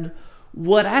 And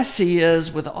what I see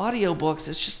is with audiobooks,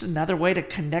 it's just another way to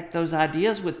connect those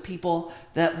ideas with people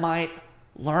that might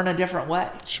learn a different way.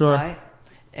 Sure. Right?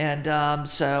 And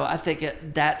so I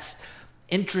think that's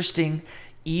interesting,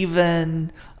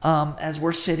 even as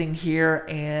we're sitting here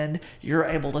and you're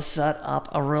able to set up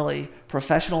a really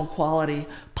professional quality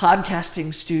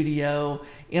podcasting studio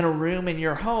in a room in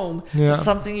your home. Yeah. It's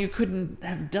something you couldn't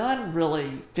have done really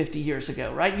 50 years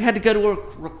ago, right? You had to go to a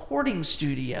recording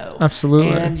studio.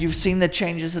 Absolutely. And you've seen the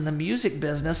changes in the music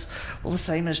business. Well, the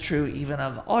same is true even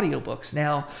of audiobooks.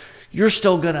 Now, you're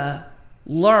still going to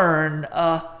learn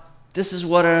this is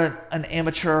what an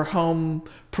amateur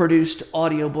home-produced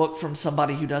audiobook from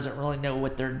somebody who doesn't really know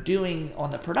what they're doing on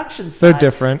the production side. They're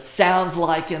different. Sounds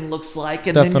like and looks like.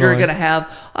 And Definitely. then you're going to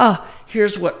have,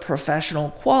 here's what professional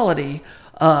quality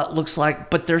looks like.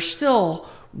 But there's still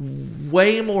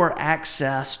way more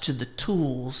access to the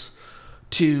tools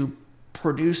to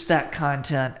produce that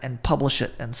content and publish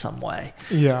it in some way.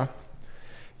 Yeah.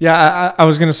 Yeah, I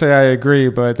was gonna say I agree,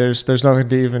 but there's nothing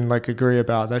to even like agree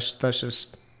about. That's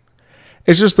just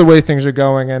it's just the way things are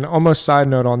going. And almost side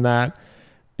note on that,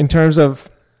 in terms of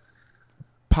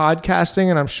podcasting,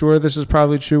 and I'm sure this is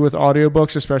probably true with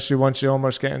audiobooks, especially once you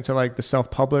almost get into like the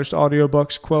self-published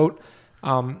audiobooks quote.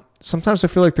 Sometimes I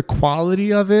feel like the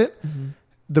quality of it,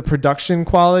 the production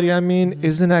quality,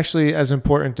 isn't actually as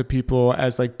important to people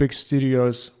as like big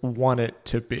studios want it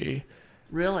to be.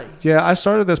 Really? Yeah, I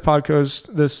started this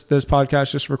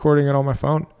podcast just recording it on my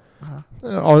phone.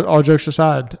 All jokes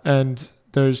aside, and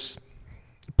there's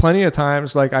plenty of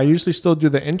times like I usually still do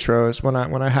the intros when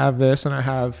I have this and I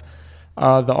have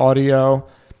the audio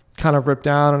kind of ripped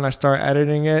down and I start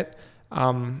editing it.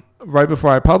 Right before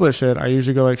I publish it, I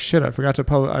usually go like, shit, I forgot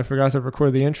to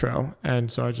record the intro,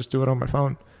 and so I just do it on my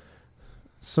phone.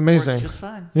 It's amazing. Works just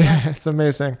fine. Yeah, it's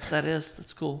amazing.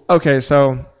 That's cool. Okay,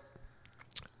 so.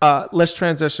 Let's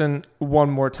transition one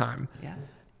more time. Yeah.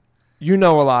 You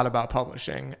know a lot about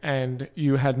publishing, and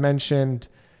you had mentioned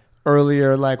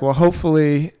earlier, like, well,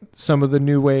 hopefully some of the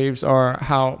new waves are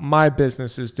how my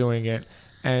business is doing it.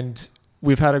 And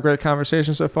we've had a great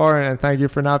conversation so far, and thank you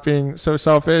for not being so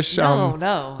selfish with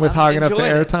hogging up the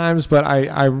air times. But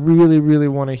I really, really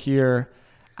want to hear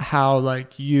how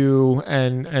like you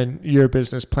and your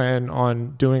business plan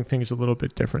on doing things a little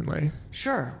bit differently.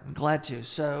 Sure. I'm glad to.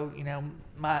 So,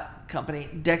 my company,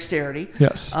 Dexterity.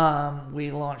 Yes.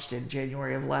 We launched in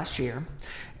January of last year.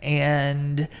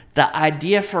 And the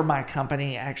idea for my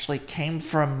company actually came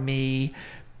from me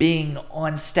being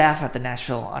on staff at the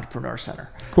Nashville Entrepreneur Center.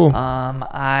 Cool.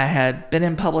 I had been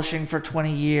in publishing for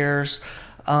 20 years,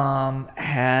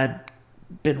 had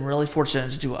been really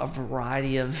fortunate to do a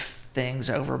variety of things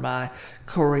over my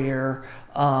career.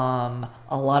 A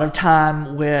lot of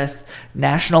time with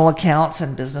national accounts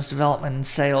and business development and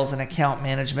sales and account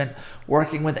management,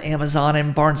 working with Amazon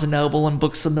and Barnes & Noble and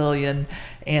Books A Million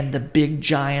and the big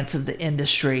giants of the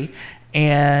industry.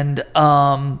 And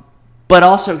but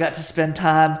also got to spend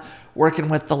time working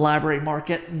with the library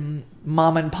market and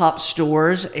mom and pop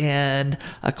stores and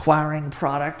acquiring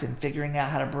product and figuring out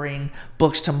how to bring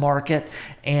books to market.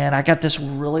 And I got this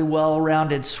really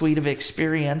well-rounded suite of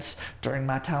experience during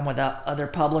my time with other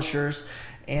publishers.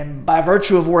 And by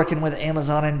virtue of working with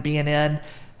Amazon and B&N,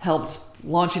 helped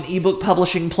launch an ebook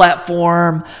publishing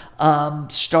platform,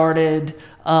 led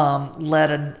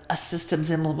a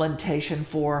systems implementation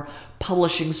for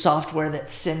publishing software that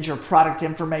sends your product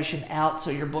information out so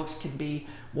your books can be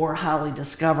more highly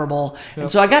discoverable. Yep.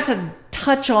 And so I got to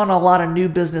touch on a lot of new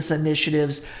business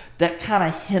initiatives that kind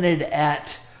of hinted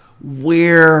at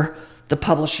where the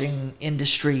publishing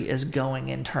industry is going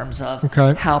in terms of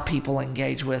how people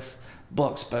engage with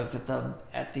books, both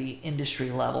at the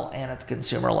industry level and at the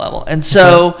consumer level. And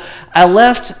so I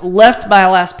left my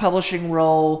last publishing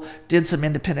role, did some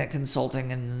independent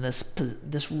consulting, and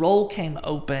this role came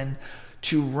open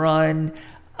to run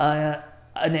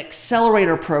an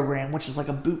accelerator program, which is like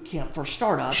a boot camp for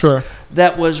startups. Sure.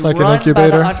 That was like run by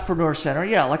the Entrepreneur Center.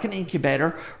 Yeah, like an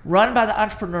incubator, run by the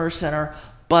Entrepreneur Center,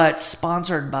 but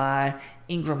sponsored by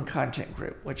Ingram Content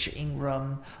Group, which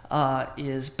Ingram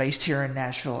is based here in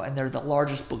Nashville, and they're the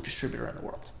largest book distributor in the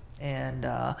world and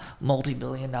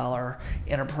multi-billion-dollar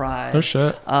enterprise. Oh,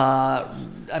 shit.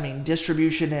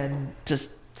 Distribution and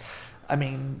just,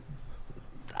 I'm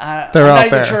not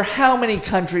even sure how many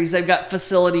countries. They've got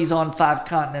facilities on 5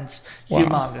 continents. Wow.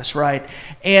 Humongous, right?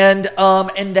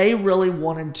 And they really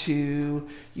wanted to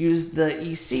use the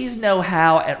EC's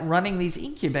know-how at running these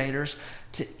incubators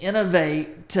to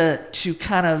innovate, to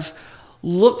kind of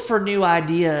look for new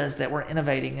ideas that were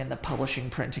innovating in the publishing,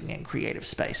 printing, and creative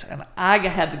space. And I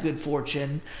had the good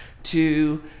fortune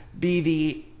to be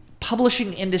the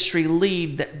publishing industry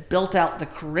lead that built out the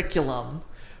curriculum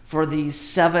for these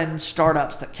 7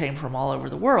 startups that came from all over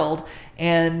the world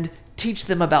and teach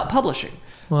them about publishing.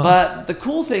 Wow. But the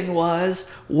cool thing was,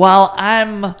 while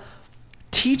I'm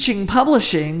teaching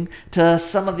publishing to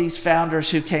some of these founders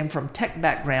who came from tech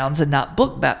backgrounds and not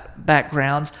book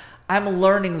backgrounds, I'm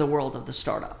learning the world of the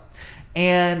startup.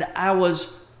 And I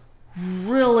was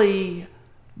really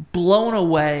blown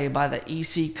away by the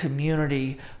EC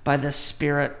community, by the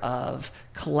spirit of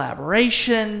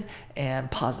collaboration and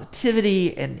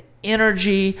positivity and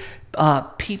energy.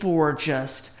 People were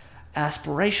just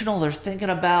aspirational. They're thinking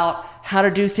about how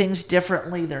to do things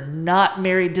differently. They're not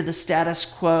married to the status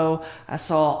quo. I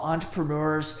saw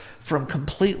entrepreneurs from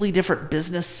completely different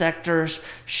business sectors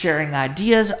sharing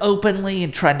ideas openly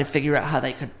and trying to figure out how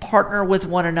they could partner with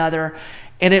one another.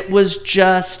 And it was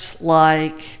just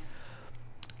like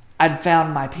I'd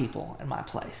found my people and my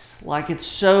place. Like, it's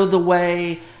so the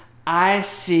way I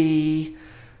see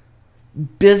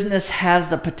business has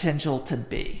the potential to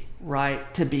be,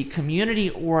 right? To be community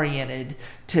oriented,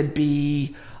 to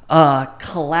be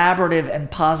collaborative and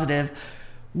positive,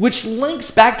 which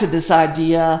links back to this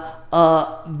idea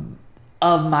of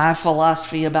my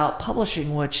philosophy about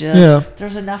publishing, which is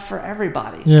there's enough for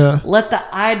everybody. Yeah. Let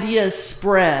the ideas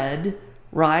spread,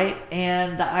 right?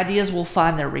 And the ideas will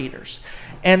find their readers.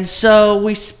 And so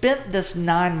we spent this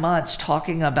 9 months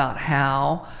talking about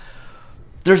how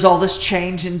there's all this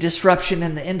change and disruption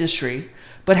in the industry,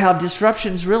 but how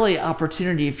disruption is really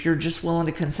opportunity if you're just willing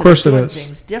to consider doing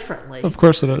things differently. Of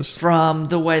course it is. From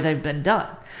the way they've been done.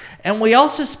 And we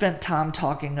also spent time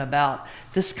talking about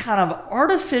this kind of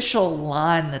artificial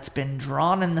line that's been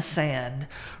drawn in the sand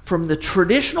from the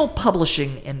traditional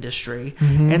publishing industry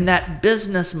and that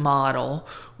business model,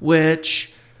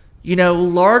 which, you know,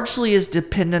 largely is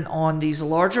dependent on these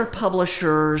larger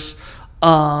publishers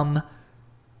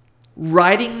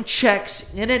writing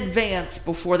checks in advance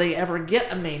before they ever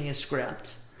get a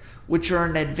manuscript, which are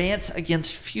an advance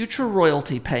against future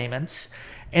royalty payments,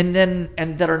 and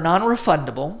that are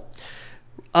non-refundable,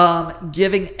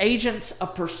 giving agents a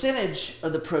percentage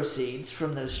of the proceeds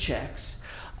from those checks,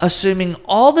 assuming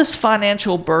all this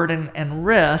financial burden and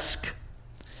risk,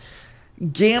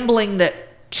 gambling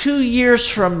that 2 years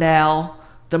from now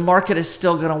the market is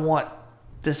still going to want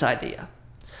this idea.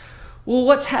 Well,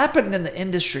 what's happened in the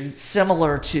industry,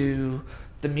 similar to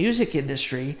the music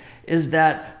industry, is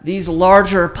that these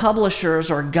larger publishers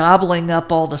are gobbling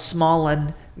up all the small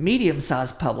and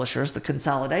medium-sized publishers, the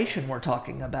consolidation we're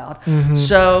talking about.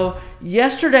 So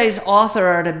yesterday's author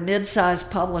at a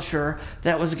mid-sized publisher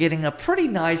that was getting a pretty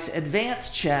nice advance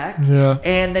check,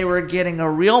 and they were getting a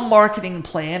real marketing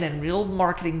plan and real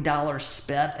marketing dollars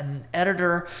spent, an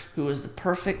editor who was the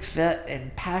perfect fit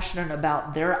and passionate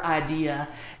about their idea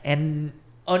and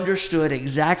understood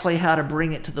exactly how to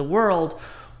bring it to the world.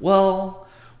 Well,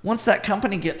 once that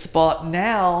company gets bought,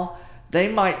 now they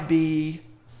might be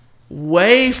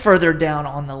way further down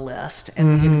on the list,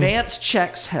 and the advance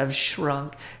checks have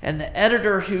shrunk, and the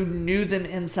editor who knew them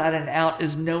inside and out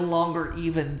is no longer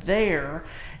even there.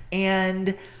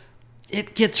 And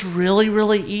it gets really,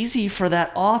 really easy for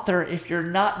that author, if you're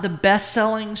not the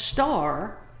best-selling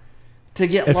star, to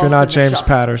get if lost you're not in the James shuffle.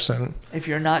 Patterson. If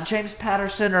you're not James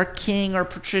Patterson or King or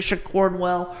Patricia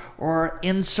Cornwell or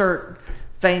insert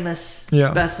famous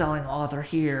best-selling author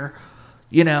here,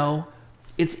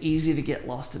 it's easy to get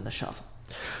lost in the shuffle.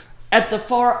 At the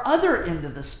far other end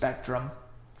of the spectrum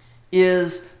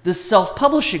is the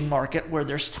self-publishing market, where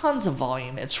there's tons of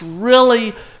volume. It's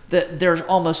really there's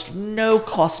almost no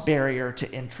cost barrier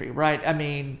to entry, right? I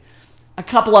mean, a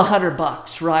couple of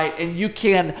 $100, right? And you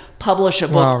can publish a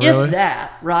book, really? if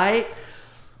that, right?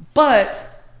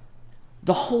 But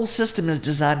the whole system is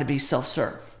designed to be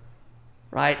self-serve,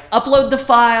 right? Upload the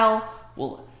file.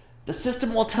 The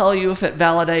system will tell you if it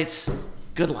validates.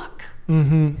 Good luck.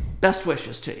 Best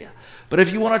wishes to you. But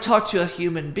if you want to talk to a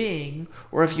human being,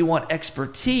 or if you want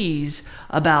expertise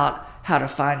about how to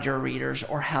find your readers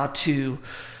or how to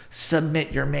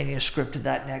submit your manuscript to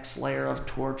that next layer of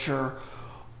torture,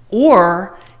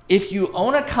 or if you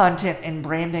own a content and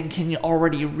brand and can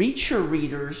already reach your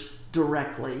readers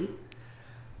directly,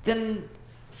 then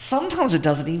sometimes it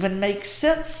doesn't even make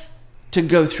sense to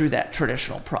go through that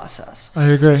traditional process. I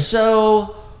agree.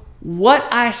 So what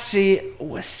I see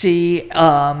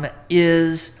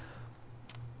is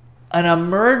an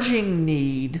emerging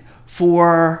need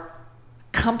for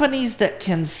companies that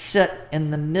can sit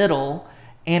in the middle,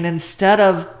 and instead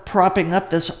of propping up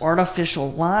this artificial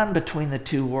line between the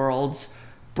two worlds,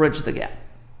 bridge the gap.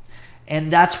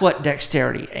 And that's what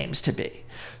Dexterity aims to be.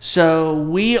 So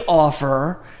we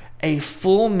offer a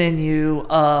full menu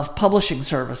of publishing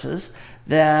services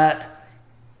that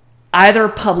either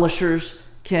publishers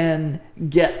can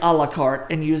get a la carte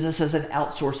and use this as an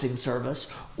outsourcing service,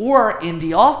 or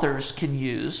indie authors can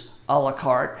use a la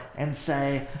carte and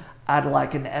say, I'd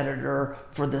like an editor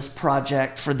for this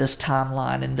project, for this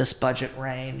timeline, in this budget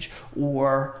range,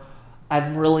 or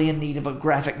I'm really in need of a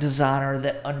graphic designer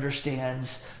that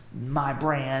understands my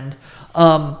brand.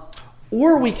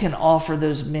 Or we can offer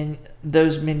those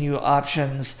menu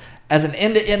options as an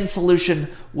end-to-end solution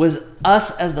with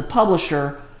us as the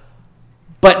publisher,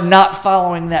 but not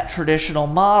following that traditional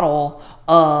model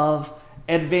of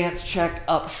advance check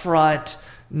up front,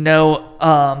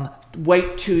 no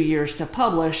wait 2 years to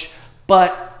publish,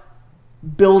 but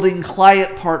building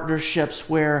client partnerships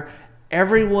where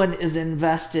everyone is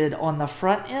invested on the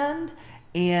front end,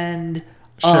 and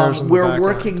we're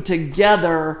working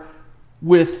together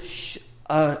with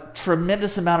a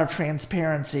tremendous amount of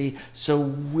transparency, so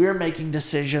we're making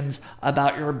decisions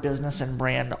about your business and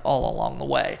brand all along the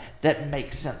way that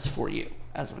make sense for you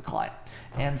as a client.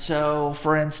 And so,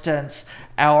 for instance,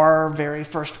 our very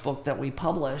first book that we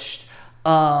published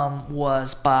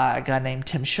was by a guy named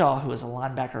Tim Shaw, who is a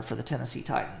linebacker for the Tennessee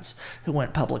Titans, who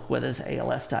went public with his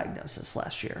ALS diagnosis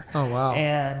last year. Oh, wow.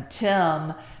 And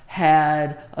Tim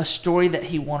had a story that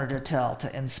he wanted to tell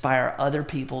to inspire other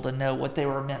people to know what they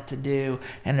were meant to do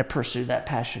and to pursue that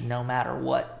passion no matter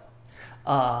what.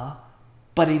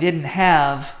 But he didn't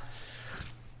have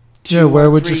 2 where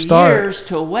or would 3 you start? years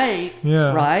to wait,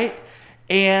 right?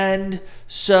 And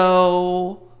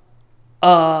so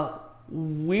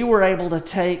we were able to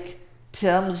take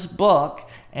Tim's book,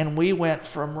 and we went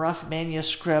from rough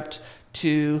manuscript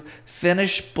to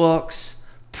finished books,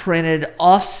 printed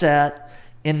offset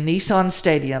in Nissan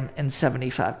Stadium in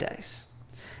 75 days.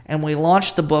 And we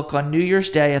launched the book on New Year's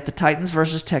Day at the Titans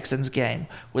versus Texans game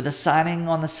with a signing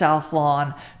on the South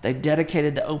Lawn. They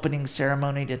dedicated the opening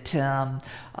ceremony to Tim.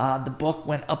 The book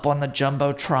went up on the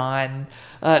Jumbotron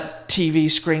TV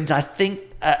screens, I think,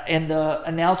 and the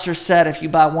announcer said, if you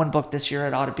buy one book this year,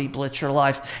 it ought to be Blitz Your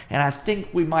Life. And I think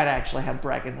we might actually have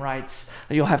bragging rights.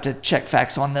 You'll have to check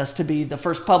facts on this, to be the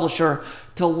first publisher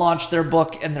to launch their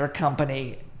book and their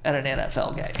company at an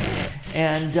NFL game.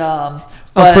 And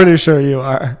I'm pretty sure you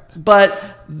are. But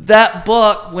that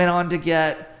book went on to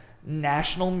get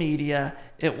national media.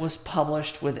 It was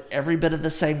published with every bit of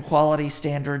the same quality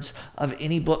standards of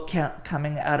any book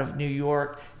coming out of New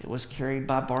York. It was carried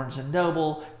by Barnes &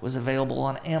 Noble. It was available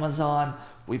on Amazon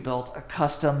We built a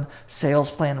custom sales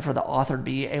plan for the author to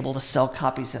be able to sell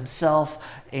copies himself,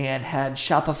 and had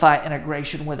Shopify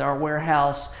integration with our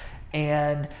warehouse.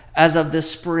 And as of this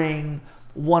spring,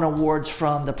 won awards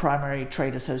from the primary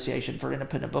trade association for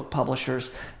independent book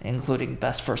publishers, including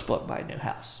Best First Book by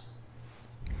Newhouse.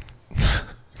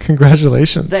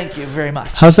 Congratulations. Thank you very much.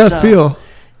 How's that feel?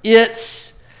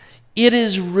 It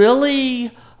is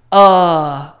really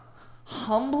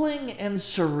humbling and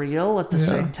surreal at the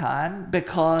same time,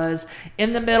 because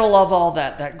in the middle of all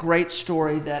that great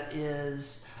story that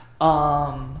is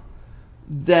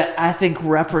that I think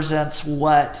represents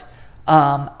what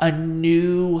a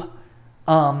new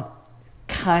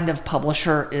kind of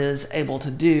publisher is able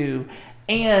to do.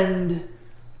 And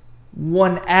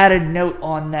one added note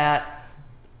on that,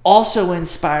 also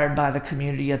inspired by the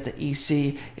community at the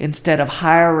EC, instead of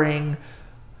hiring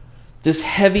this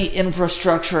heavy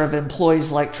infrastructure of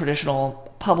employees like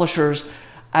traditional publishers,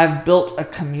 I've built a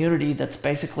community that's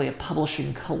basically a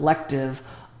publishing collective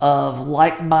of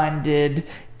like-minded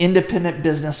independent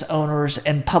business owners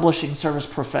and publishing service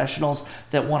professionals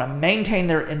that want to maintain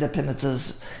their independence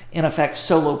as, in effect,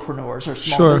 solopreneurs or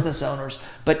small business owners,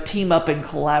 but team up and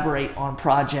collaborate on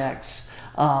projects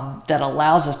that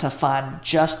allows us to find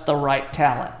just the right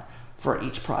talent for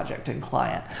each project and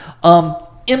client.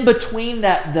 In between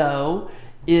that, though,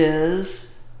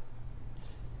 is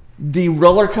the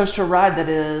roller coaster ride that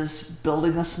is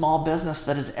building a small business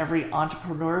that is every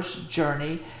entrepreneur's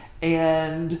journey.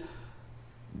 And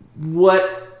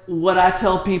what I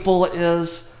tell people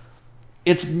is,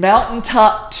 it's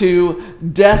mountaintop to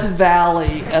Death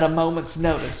Valley at a moment's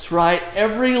notice, right?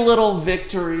 Every little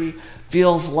victory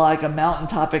feels like a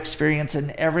mountaintop experience, and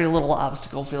every little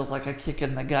obstacle feels like a kick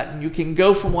in the gut. And you can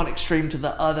go from one extreme to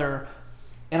the other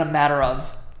in a matter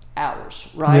of hours,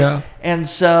 right? Yeah. And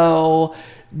so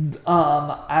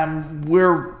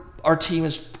our team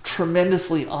is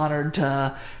tremendously honored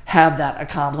to have that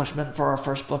accomplishment for our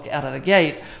first book out of the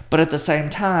gate. But at the same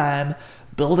time,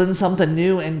 building something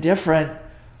new and different,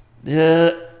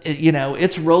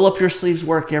 it's roll up your sleeves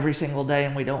work every single day,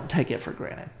 and we don't take it for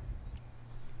granted.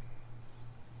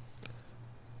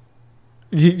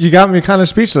 You got me kind of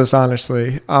speechless,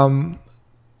 honestly.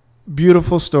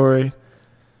 Beautiful story.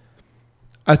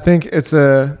 I think it's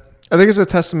a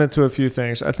testament to a few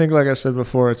things. I think, like I said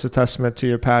before, it's a testament to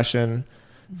your passion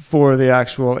for the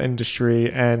actual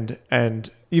industry, and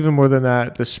even more than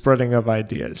that, the spreading of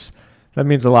ideas. That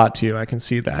means a lot to you. I can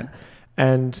see that.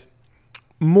 And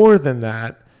more than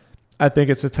that, I think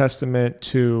it's a testament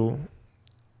to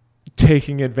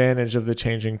taking advantage of the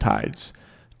changing tides,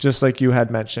 just like you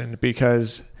had mentioned,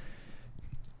 because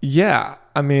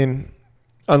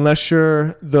unless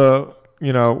you're the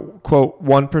quote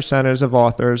 1%ers of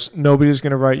authors, nobody's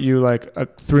going to write you like a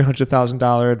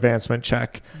 $300,000 advancement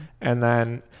check. And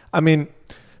then,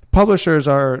 publishers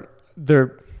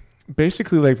they're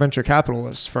basically like venture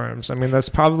capitalist firms. That's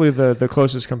probably the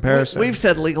closest comparison. We've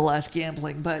said legalized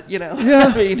gambling, but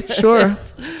Sure.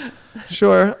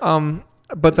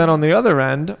 But then on the other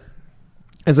end,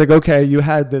 it's like, okay, you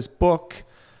had this book,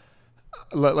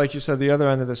 like you said, the other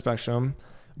end of the spectrum,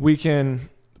 we can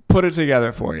put it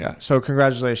together for you. So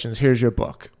congratulations, here's your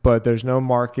book. But there's no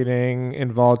marketing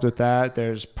involved with that.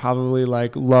 There's probably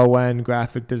like low-end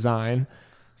graphic design.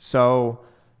 So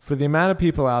for the amount of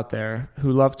people out there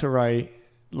who love to write,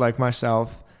 like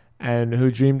myself, and who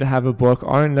dream to have a book,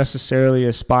 aren't necessarily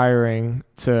aspiring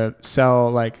to sell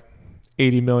like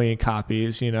 80 million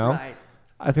copies, Right.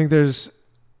 I think there's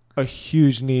a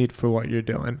huge need for what you're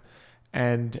doing.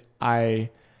 And I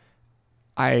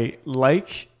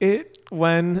like it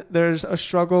when there's a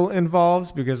struggle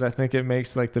involved, because I think it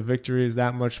makes like the victories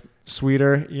that much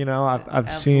sweeter.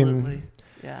 I've seen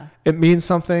it means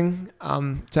something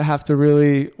to have to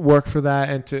really work for that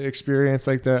and to experience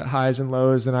like the highs and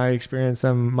lows, and I experience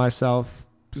them myself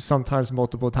sometimes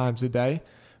multiple times a day.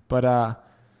 But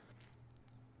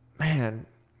man,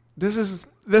 this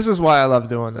is why I love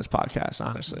doing this podcast,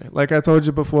 honestly. Like I told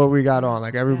you before we got on,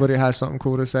 like everybody has something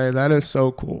cool to say. That is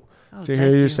so cool to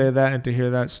hear you say that, and to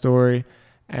hear that story,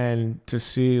 and to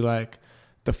see like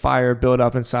the fire build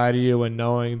up inside of you, and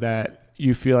knowing that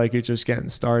you feel like you're just getting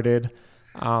started.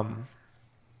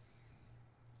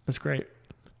 It's great.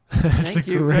 It's Thank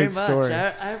a you great very story.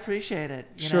 much. I appreciate it.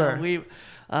 Sure. We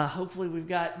hopefully we've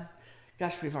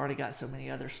already got so many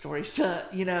other stories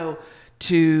to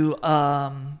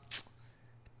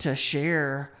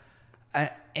share.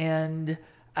 And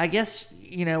I guess,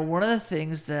 one of the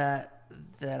things that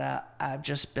I've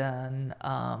just been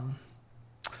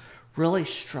really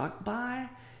struck by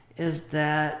is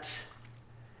that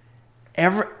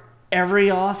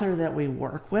every author that we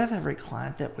work with, every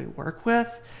client that we work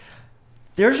with,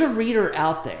 there's a reader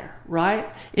out there, right?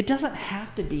 It doesn't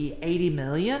have to be 80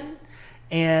 million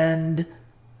and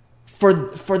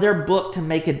for their book to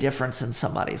make a difference in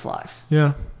somebody's life.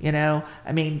 Yeah. You know,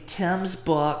 I mean, Tim's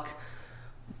book,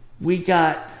 we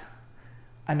got,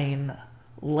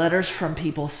 letters from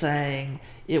people saying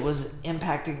it was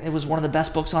impacting, it was one of the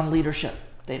best books on leadership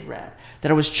they'd read,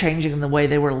 that it was changing the way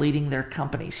they were leading their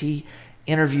companies. He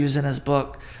interviews in his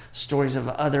book stories of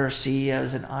other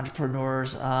CEOs and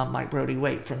entrepreneurs. Mike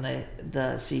Brody-Waite from the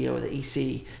CEO of the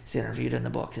EC is interviewed in the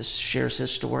book. Shares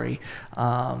his story.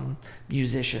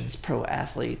 Musicians, pro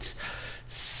athletes,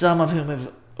 some of whom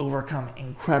have overcome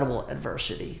incredible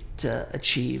adversity to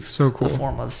achieve a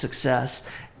form of success.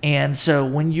 And so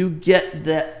when you get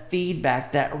that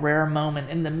feedback, that rare moment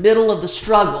in the middle of the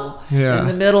struggle, in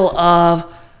the middle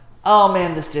of, oh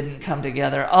man, this didn't come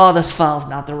together. Oh, this file's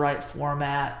not the right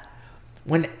format.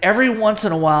 When every once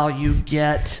in a while you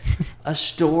get a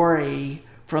story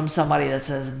from somebody that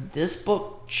says, this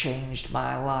book changed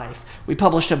my life. We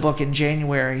published a book in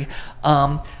January,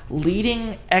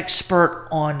 Leading Expert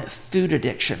on Food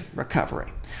Addiction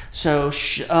Recovery. So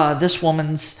this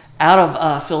woman's out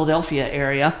of Philadelphia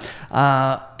area,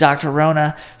 Dr.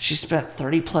 Rona. She spent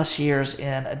 30 plus years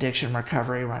in addiction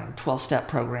recovery, running 12-step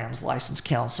programs, licensed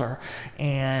counselor,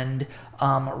 and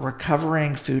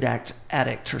recovering food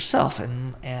addict herself,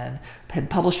 and had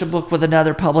published a book with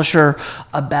another publisher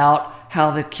about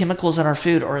how the chemicals in our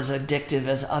food are as addictive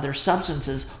as other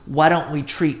substances. Why don't we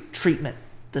treat treatment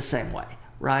the same way?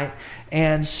 Right?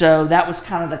 And so that was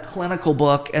kind of the clinical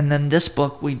book. And then this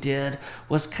book we did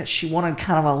was, she wanted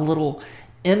kind of a little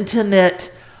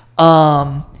intimate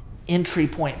entry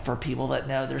point for people that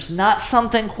know there's not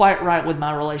something quite right with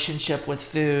my relationship with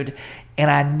food, and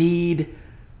I need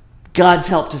God's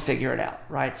help to figure it out,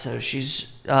 right? So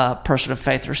she's a person of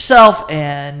faith herself,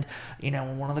 and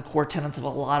one of the core tenets of a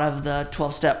lot of the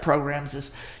 12-step programs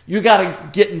is you got to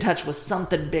get in touch with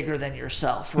something bigger than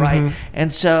yourself, right? Mm-hmm.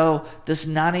 And so this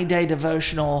 90-day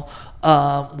devotional,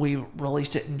 we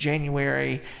released it in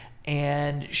January,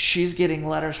 and she's getting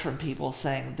letters from people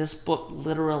saying, this book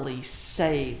literally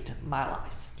saved my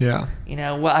life. Yeah.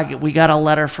 We got a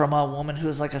letter from a woman who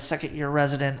was like a second-year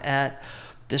resident at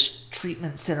this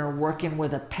treatment center working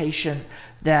with a patient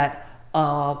that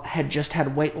had just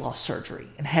had weight loss surgery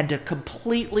and had to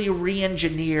completely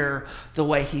re-engineer the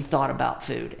way he thought about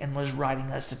food, and was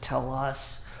writing us to tell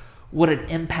us what an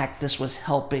impact this was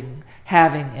having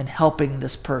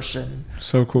this person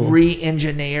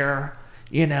re-engineer,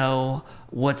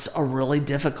 what's a really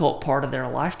difficult part of their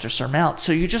life to surmount.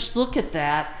 So you just look at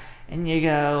that and you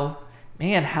go,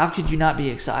 man, how could you not be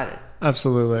excited?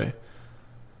 Absolutely.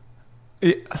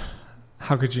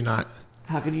 How could you not?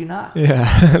 How could you not?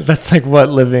 Yeah, that's like what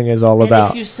living is all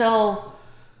about. If you sell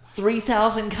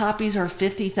 3,000 copies or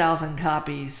 50,000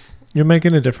 copies, you're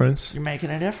making a difference. You're making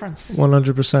a difference.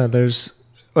 100%. There's,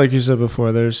 like you said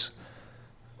before, there's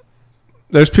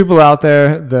people out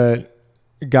there that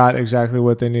got exactly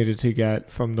what they needed to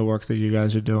get from the work that you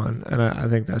guys are doing, and I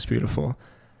think that's beautiful.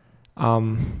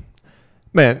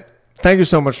 Man, thank you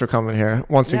so much for coming here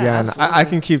once again. I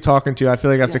can keep talking to you. I feel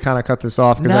like I have to kind of cut this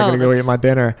off because I got to go eat my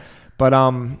dinner. But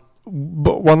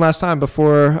one last time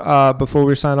before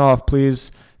we sign off,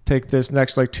 please take this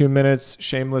next 2 minutes,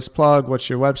 shameless plug. What's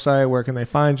your website? Where can they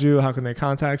find you? How can they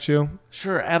contact you?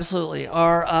 Sure, absolutely.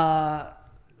 Our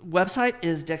website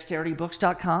is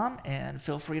dexteritybooks.com, and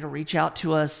feel free to reach out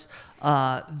to us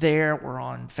there. We're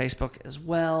on Facebook as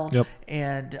well. Yep.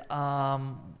 And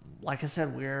like I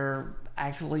said, we're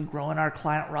actively growing our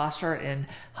client roster and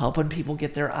helping people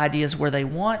get their ideas where they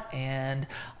want, and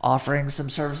offering some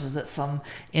services that some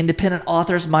independent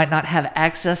authors might not have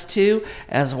access to,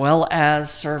 as well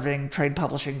as serving trade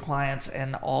publishing clients,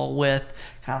 and all with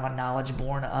kind of a knowledge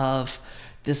born of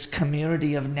this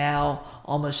community of now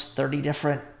almost 30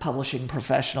 different publishing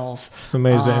professionals. It's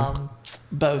amazing.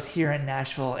 Both here in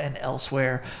Nashville and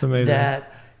elsewhere. It's amazing.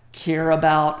 That care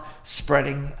about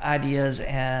spreading ideas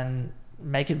and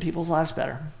making people's lives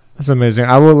better. That's amazing.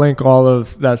 I will link all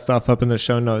of that stuff up in the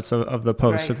show notes of the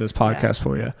post of this podcast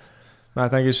for you.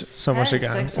 Matt, thank you so much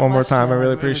again. One more time. I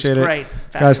really appreciate it. Great.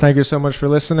 Guys, thank you so much for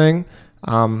listening.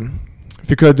 If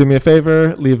you could do me a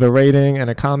favor, leave a rating and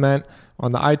a comment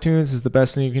on the iTunes. Is the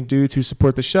best thing you can do to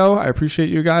support the show. I appreciate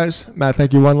you guys. Matt,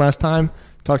 thank you one last time.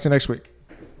 Talk to you next week.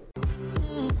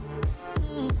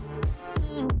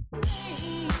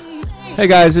 Hey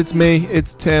guys, it's me.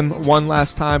 It's Tim. One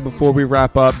last time before we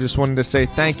wrap up, just wanted to say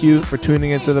thank you for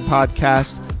tuning into the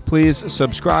podcast. Please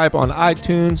subscribe on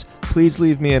iTunes, Please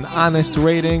leave me an honest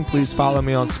rating. Please follow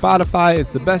me on Spotify.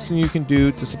 It's the best thing you can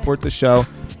do to support the show.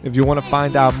 If you want to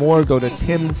find out more, go to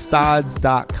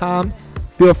timstodds.com.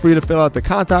 Feel free to fill out the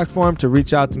contact form to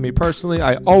reach out to me personally.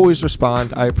 I always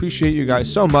respond. I appreciate you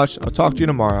guys so much. I'll talk to you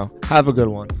tomorrow. Have a good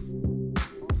one.